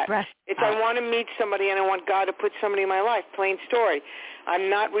not that. It's out. I want to meet somebody and I want God to put somebody in my life. Plain story. I'm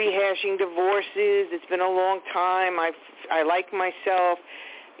not rehashing divorces. It's been a long time. I like myself.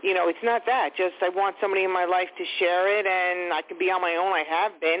 You know, it's not that. Just I want somebody in my life to share it, and I can be on my own. I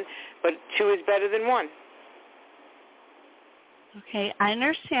have been, but two is better than one. Okay, I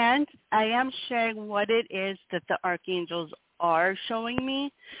understand. I am sharing what it is that the archangels are showing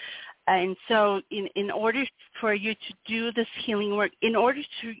me. And so in order for you to do this healing work, in order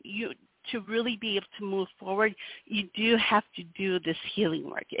to really be able to move forward, you do have to do this healing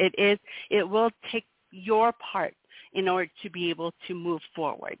work. It will take your part in order to be able to move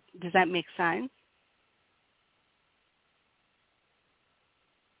forward. Does that make sense?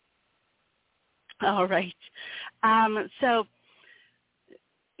 All right. So,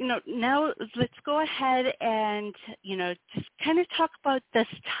 now let's go ahead and, just kind of talk about this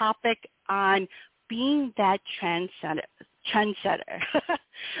topic on being that trendsetter,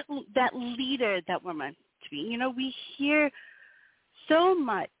 that leader that we're meant to be. We hear so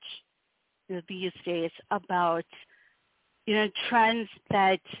much these days about, trends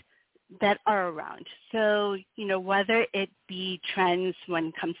that are around. So, whether it be trends when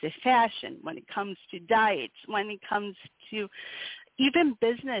it comes to fashion, when it comes to diets, when it comes to even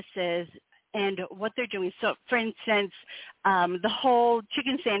businesses and what they're doing. So, for instance, the whole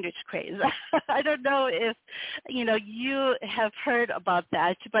chicken sandwich craze. I don't know if, you have heard about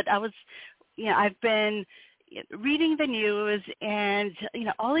that, but I've been reading the news and,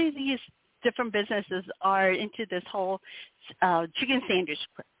 all of these different businesses are into this whole chicken sandwich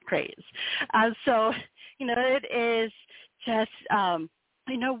craze. So, it is just,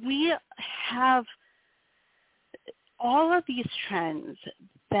 we have all of these trends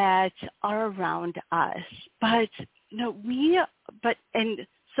that are around us, but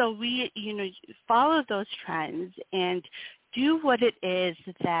so we follow those trends and do what it is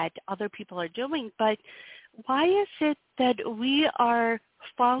that other people are doing. But why is it that we are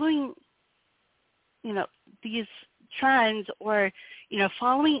following these trends or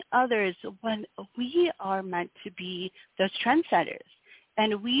following others when we are meant to be those trendsetters?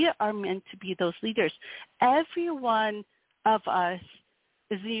 And we are meant to be those leaders. Every one of us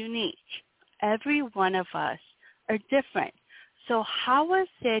is unique. Every one of us are different. So how is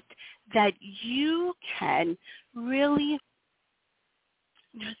it that you can really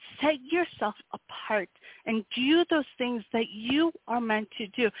set yourself apart and do those things that you are meant to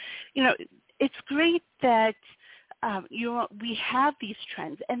do? It's great that we have these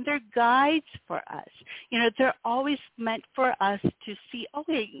trends, and they're guides for us. They're always meant for us to see,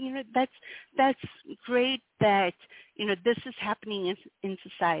 okay, that's great that, this is happening in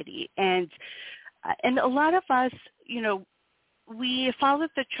society. And a lot of us, we follow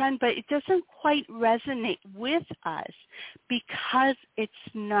the trend, but it doesn't quite resonate with us because it's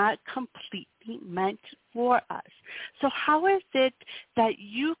not completely meant for us. So how is it that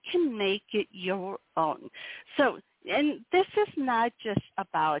you can make it your own? So, and this is not just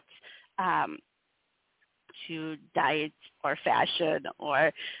about to diet or fashion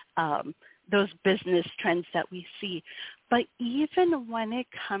or those business trends that we see, but even when it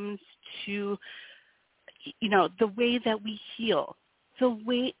comes to the way that we heal,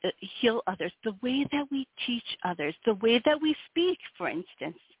 heal others, the way that we teach others, the way that we speak, for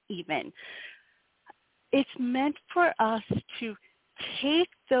instance, even. It's meant for us to take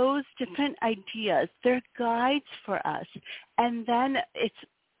those different ideas, they're guides for us, and then it's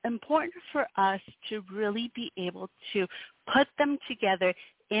important for us to really be able to put them together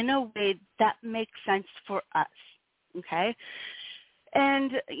in a way that makes sense for us, okay?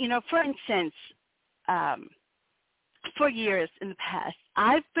 And, for instance, for years in the past,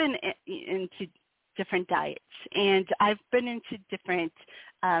 I've been into different diets, and I've been into different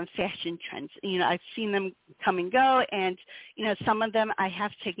fashion trends. I've seen them come and go, and, some of them I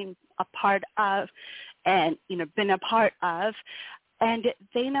have taken a part of and, been a part of, and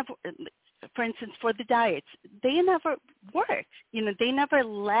they never, for instance, for the diets, they never worked. They never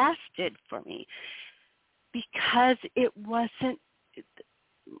lasted for me because it wasn't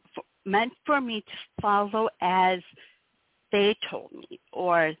meant for me to follow as they told me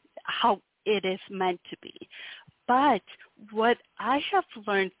or how it is meant to be. But what I have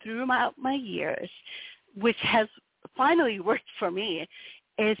learned throughout my years, which has finally worked for me,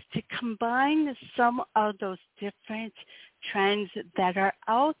 is to combine some of those different trends that are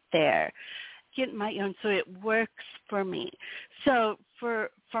out there, get my own, so it works for me. So for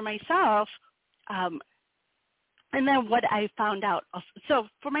myself, and then what I found out, so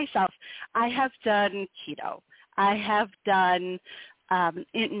for myself, I have done keto. I have done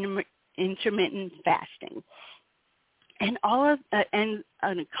intermittent fasting, and and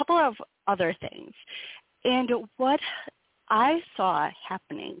a couple of other things. And what I saw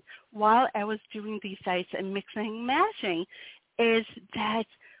happening while I was doing these diets and mixing and matching is that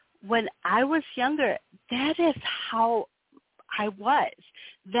when I was younger, that is how I was.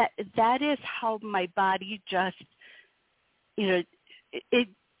 That is how my body just,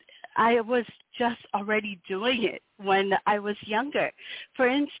 I was just already doing it when I was younger. For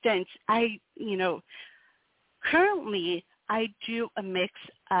instance, currently I do a mix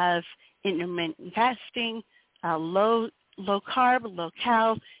of intermittent fasting, low carb, low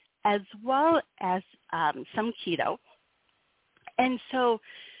cal, as well as some keto. And so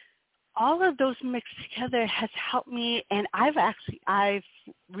all of those mixed together has helped me, and I've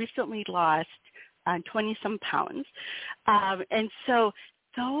recently lost 20-some pounds. And so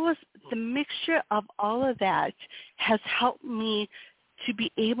the mixture of all of that has helped me to be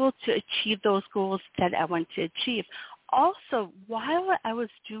able to achieve those goals that I want to achieve. Also, while I was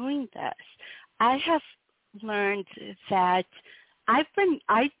doing this, I have learned that I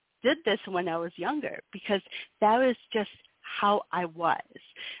did this when I was younger because that was just how I was.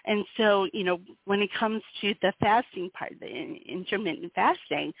 And so, when it comes to the fasting part, the intermittent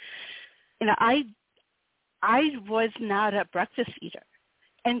fasting, I was not a breakfast eater.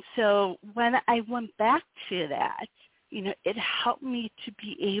 And so when I went back to that, it helped me to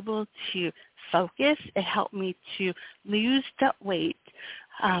be able to focus. It helped me to lose that weight.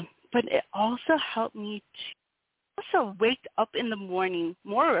 But it also helped me to also wake up in the morning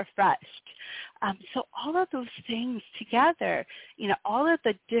more refreshed. So all of those things together, all of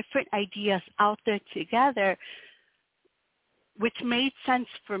the different ideas out there together, which made sense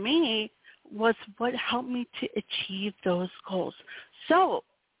for me, was what helped me to achieve those goals. So,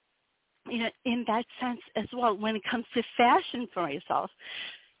 in that sense as well, when it comes to fashion for myself,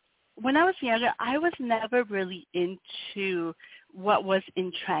 when I was younger, I was never really into what was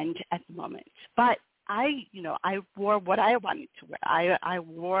in trend at the moment. But I wore what I wanted to wear. I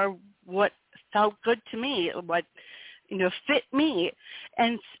wore what felt good to me, what fit me.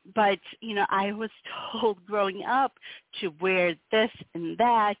 But I was told growing up to wear this and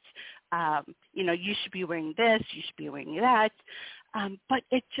that. You should be wearing this, you should be wearing that. But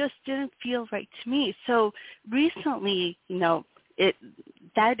it just didn't feel right to me. So recently,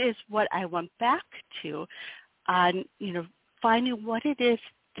 that is what I went back to on, finding what it is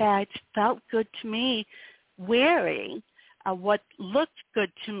that felt good to me wearing, what looked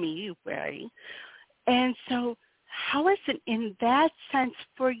good to me wearing. And so how is it in that sense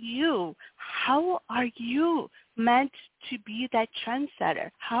for you? How are you meant to be that trendsetter?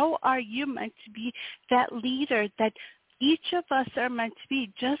 How are you meant to be that leader that each of us are meant to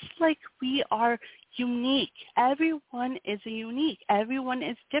be, just like we are unique? Everyone is unique. Everyone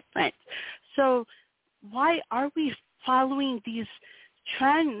is different. So why are we following these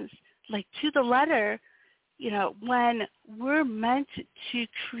trends like to the letter, when we're meant to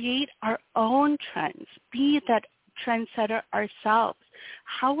create our own trends, be that trendsetter ourselves?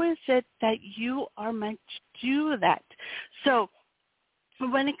 How is it that you are meant to do that? So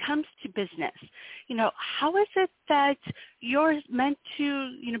when it comes to business, how is it that you're meant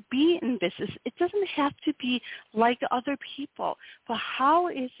to, be in business? It doesn't have to be like other people, but how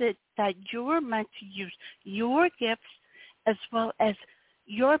is it that you're meant to use your gifts as well as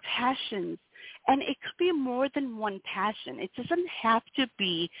your passions? And it could be more than one passion. It doesn't have to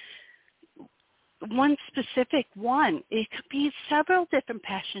be one specific one. It could be several different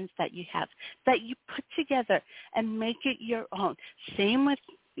passions that you have that you put together and make it your own. Same with,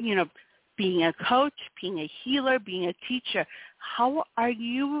 being a coach, being a healer, being a teacher. How are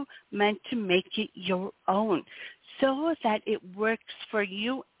you meant to make it your own so that it works for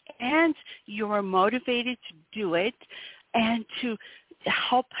you and you're motivated to do it and to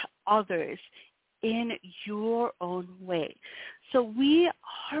help others in your own way? So we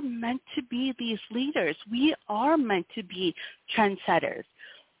are meant to be these leaders. We are meant to be trendsetters.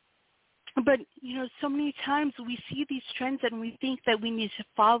 But, so many times we see these trends and we think that we need to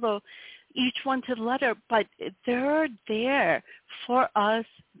follow each one to the letter, but they're there for us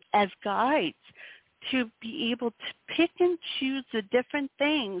as guides to be able to pick and choose the different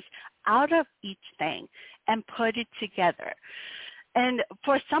things out of each thing and put it together. And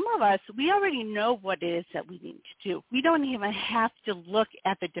for some of us, we already know what it is that we need to do. We don't even have to look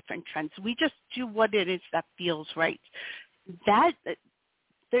at the different trends. We just do what it is that feels right.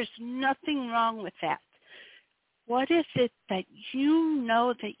 There's nothing wrong with that. What is it that you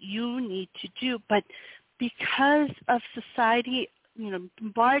know that you need to do, but because of society,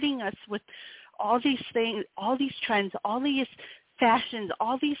 bombarding us with all these things, all these trends, all these fashions,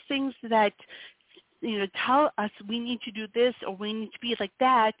 all these things that, tell us we need to do this or we need to be like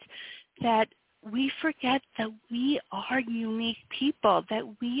that, that we forget that we are unique people, that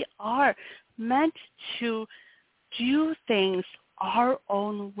we are meant to do things our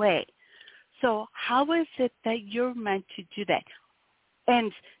own way. So how is it that you're meant to do that?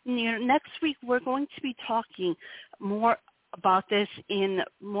 And next week we're going to be talking more about this in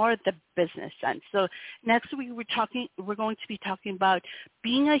more of the business sense. So next week we're going to be talking about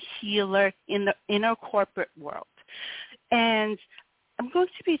being a healer in our corporate world. And I'm going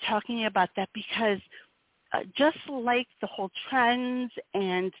to be talking about that because just like the whole trends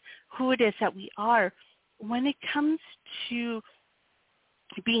and who it is that we are, when it comes to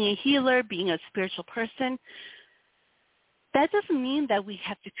being a healer, being a spiritual person, that doesn't mean that we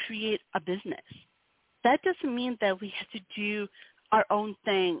have to create a business. That doesn't mean that we have to do our own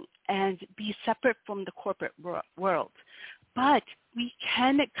thing and be separate from the corporate world. But we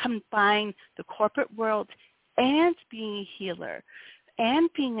can combine the corporate world and being a healer and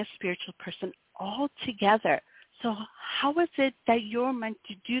being a spiritual person all together. So how is it that you're meant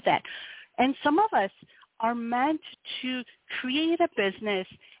to do that? And some of us are meant to create a business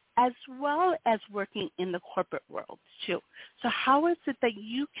as well as working in the corporate world too. So how is it that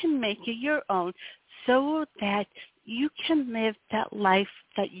you can make it your own so that you can live that life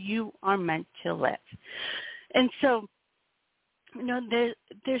that you are meant to live? And so,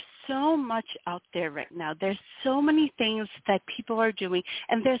 there's so much out there right now. There's so many things that people are doing,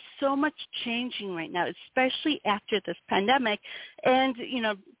 and there's so much changing right now, especially after this pandemic. And,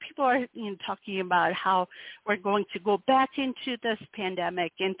 people are talking about how we're going to go back into this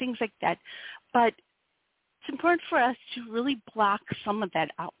pandemic and things like that. But it's important for us to really block some of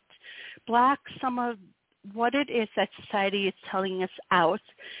that out, block some of what it is that society is telling us out,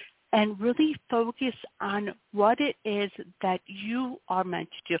 and really focus on what it is that you are meant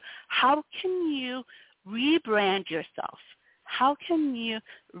to do. How can you rebrand yourself? How can you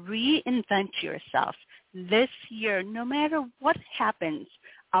reinvent yourself this year, no matter what happens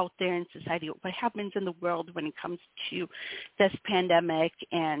out there in society, what happens in the world when it comes to this pandemic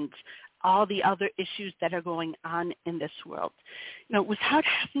and all the other issues that are going on in this world, without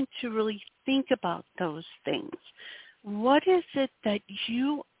having to really think about those things. What is it that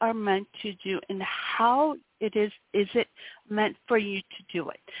you are meant to do, and how is it meant for you to do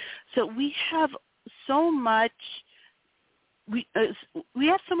it? So we have so much, we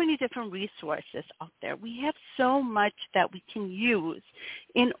have so many different resources out there. We have so much that we can use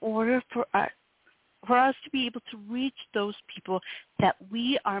in order for us to be able to reach those people that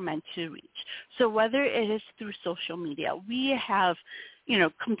we are meant to reach. So whether it is through social media, we have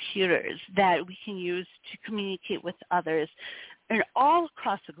computers that we can use to communicate with others and all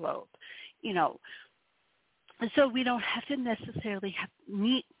across the globe, so we don't have to necessarily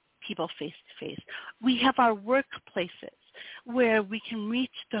meet people face to face. We have our workplaces where we can reach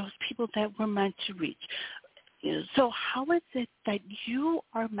those people that we're meant to reach. So how is it that you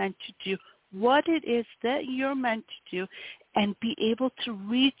are meant to do what it is that you're meant to do and be able to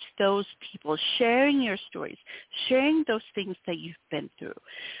reach those people, sharing your stories, sharing those things that you've been through,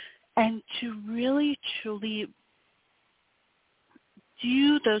 and to really, truly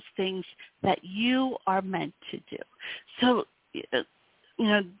do those things that you are meant to do. So,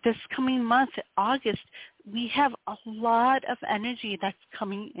 this coming month, August, we have a lot of energy that's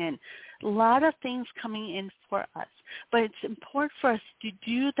coming in, a lot of things coming in for us. But it's important for us to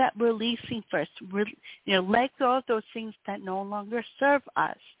do that releasing first, let go of those things that no longer serve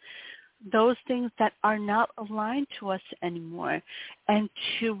us, those things that are not aligned to us anymore, and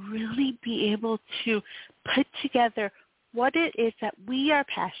to really be able to put together what it is that we are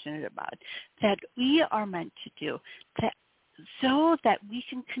passionate about, that we are meant to do, so that we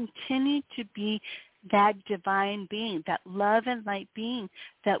can continue to be that divine being, that love and light being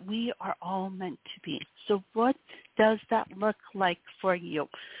that we are all meant to be. So what does that look like for you?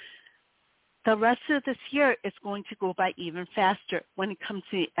 The rest of this year is going to go by even faster when it comes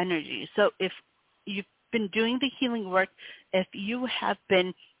to energy. So if you've been doing the healing work, if you have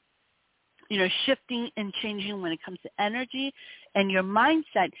been shifting and changing when it comes to energy and your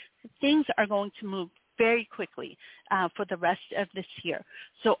mindset, things are going to move very quickly for the rest of this year.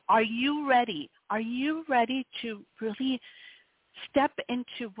 So are you ready? Are you ready to really step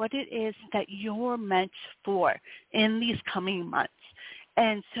into what it is that you're meant for in these coming months?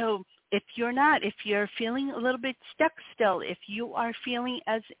 And so if you're not, if you're feeling a little bit stuck still, if you are feeling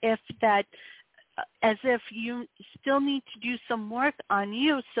as if you still need to do some work on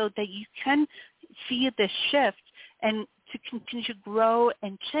you so that you can see the shift and to continue to grow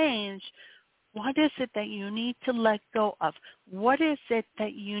and change, What is it that you need to let go of? What is it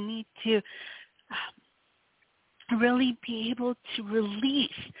that you need to really be able to release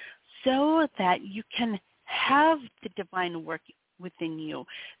so that you can have the divine work within you,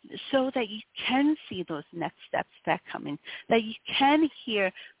 so that you can see those next steps that come in, that you can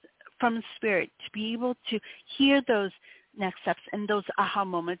hear from Spirit, to be able to hear those next steps and those aha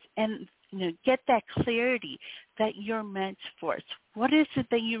moments, and get that clarity that you're meant for. So what is it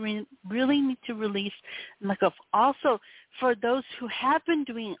that you really need to release and let go of? Also, for those who have been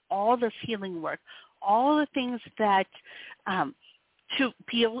doing all this healing work, all the things that to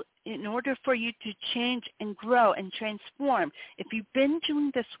be able, in order for you to change and grow and transform, if you've been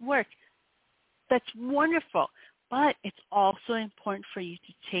doing this work, that's wonderful. But it's also important for you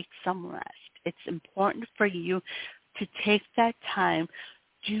to take some rest. It's important for you to take that time,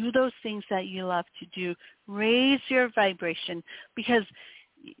 do those things that you love to do, raise your vibration, because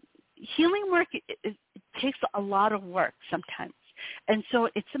healing work, it takes a lot of work sometimes. And so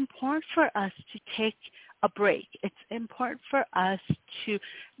it's important for us to take a break. It's important for us to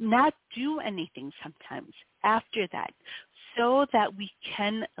not do anything sometimes after that, so that we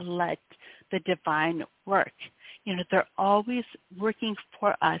can let the divine work. They're always working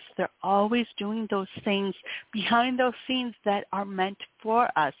for us. They're always doing those things behind those scenes that are meant for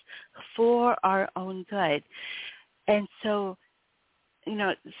us, for our own good. And so,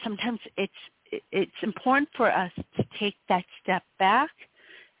 sometimes it's important for us to take that step back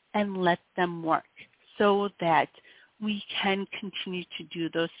and let them work, so that we can continue to do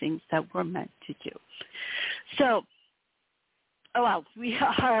those things that we're meant to do. So, we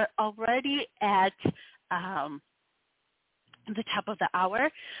are already at the top of the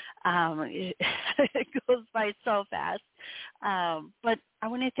hour. It goes by so fast. But I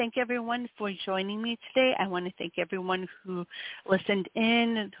want to thank everyone for joining me today. I want to thank everyone who listened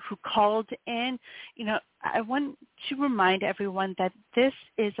in, who called in. I want to remind everyone that this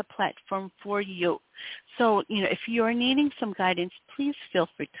is a platform for you. So, if you are needing some guidance, please feel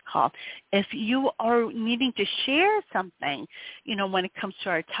free to call. If you are needing to share something, when it comes to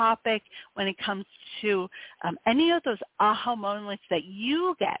our topic, when it comes to any of those aha moments that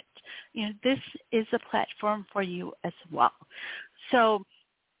you get, this is a platform for you as well. So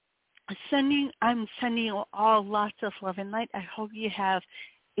I'm sending you all lots of love and light. I hope you have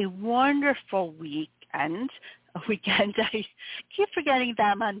a wonderful weekend. I keep forgetting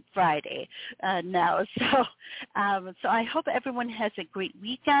that I'm on Friday now. So I hope everyone has a great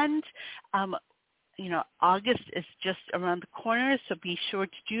weekend. August is just around the corner, so be sure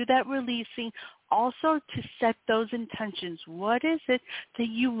to do that releasing. Also, to set those intentions. What is it that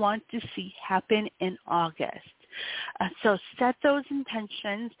you want to see happen in August? So set those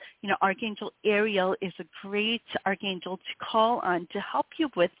intentions. Archangel Ariel is a great archangel to call on to help you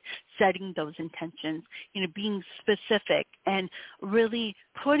with setting those intentions, being specific and really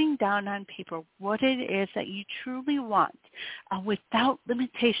putting down on paper what it is that you truly want without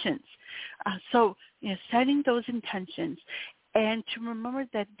limitations. So setting those intentions. And to remember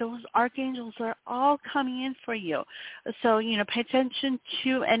that those archangels are all coming in for you. So, pay attention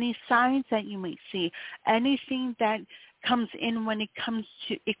to any signs that you may see, anything that comes in when it comes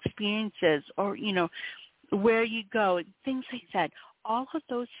to experiences or, where you go, things like that. All of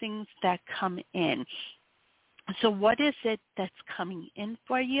those things that come in. So what is it that's coming in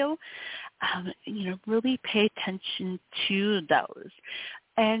for you? Really pay attention to those.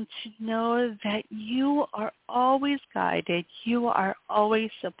 And to know that you are always guided, you are always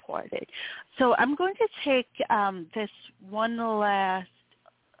supported. So I'm going to take this one last.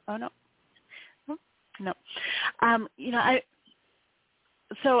 Oh no.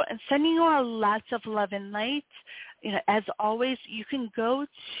 So I'm sending you all lots of love and light. As always, you can go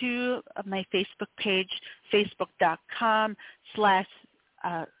to my Facebook page,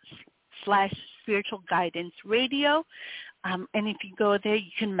 facebook.com/spiritual guidance radio. And if you go there,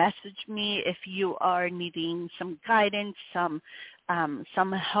 you can message me if you are needing some guidance, some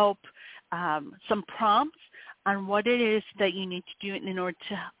help, some prompts on what it is that you need to do in order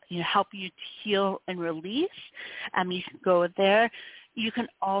to help you to heal and release. You can go there. You can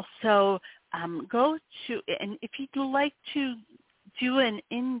also go to, and if you'd like to do an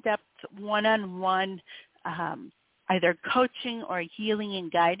in-depth one-on-one either coaching or healing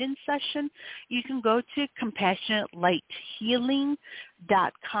and guidance session, you can go to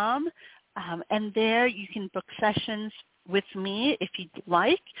CompassionateLightHealing.com, and there you can book sessions with me if you'd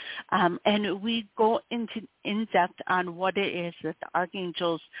like, and we go into in-depth on what it is that the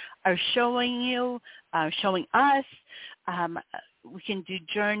archangels are showing you, showing us. We can do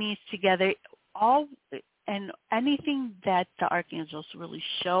journeys together, all and anything that the archangels really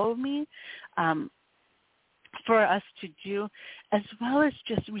show me for us to do, as well as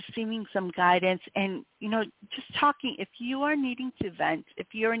just receiving some guidance and, just talking. If you are needing to vent,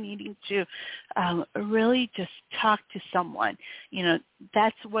 if you're needing to really just talk to someone,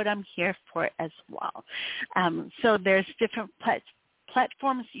 that's what I'm here for as well. So there's different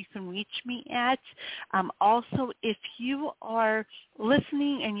platforms you can reach me at. Also, if you are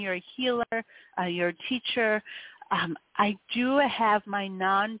listening and you're a healer, you're a teacher, I do have my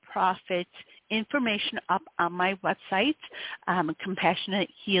nonprofit information up on my website,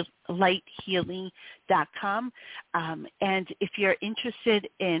 CompassionateLightHealing.com. And if you're interested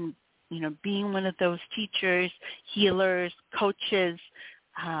in, being one of those teachers, healers, coaches,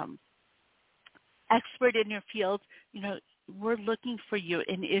 expert in your field, we're looking for you.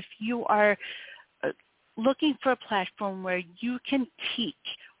 And if you are looking for a platform where you can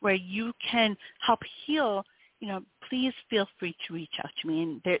teach, where you can help heal, please feel free to reach out to me.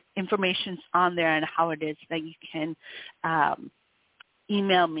 And the information's on there on how it is that you can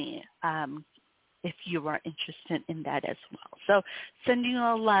email me if you are interested in that as well. So sending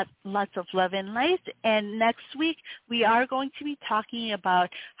you lots of love and light. And next week, we are going to be talking about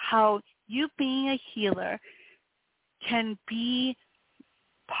how you being a healer can be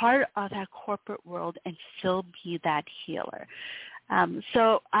part of that corporate world and still be that healer.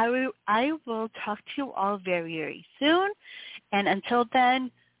 So I will talk to you all very, very soon. And until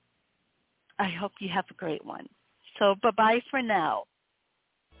then, I hope you have a great one. So bye-bye for now.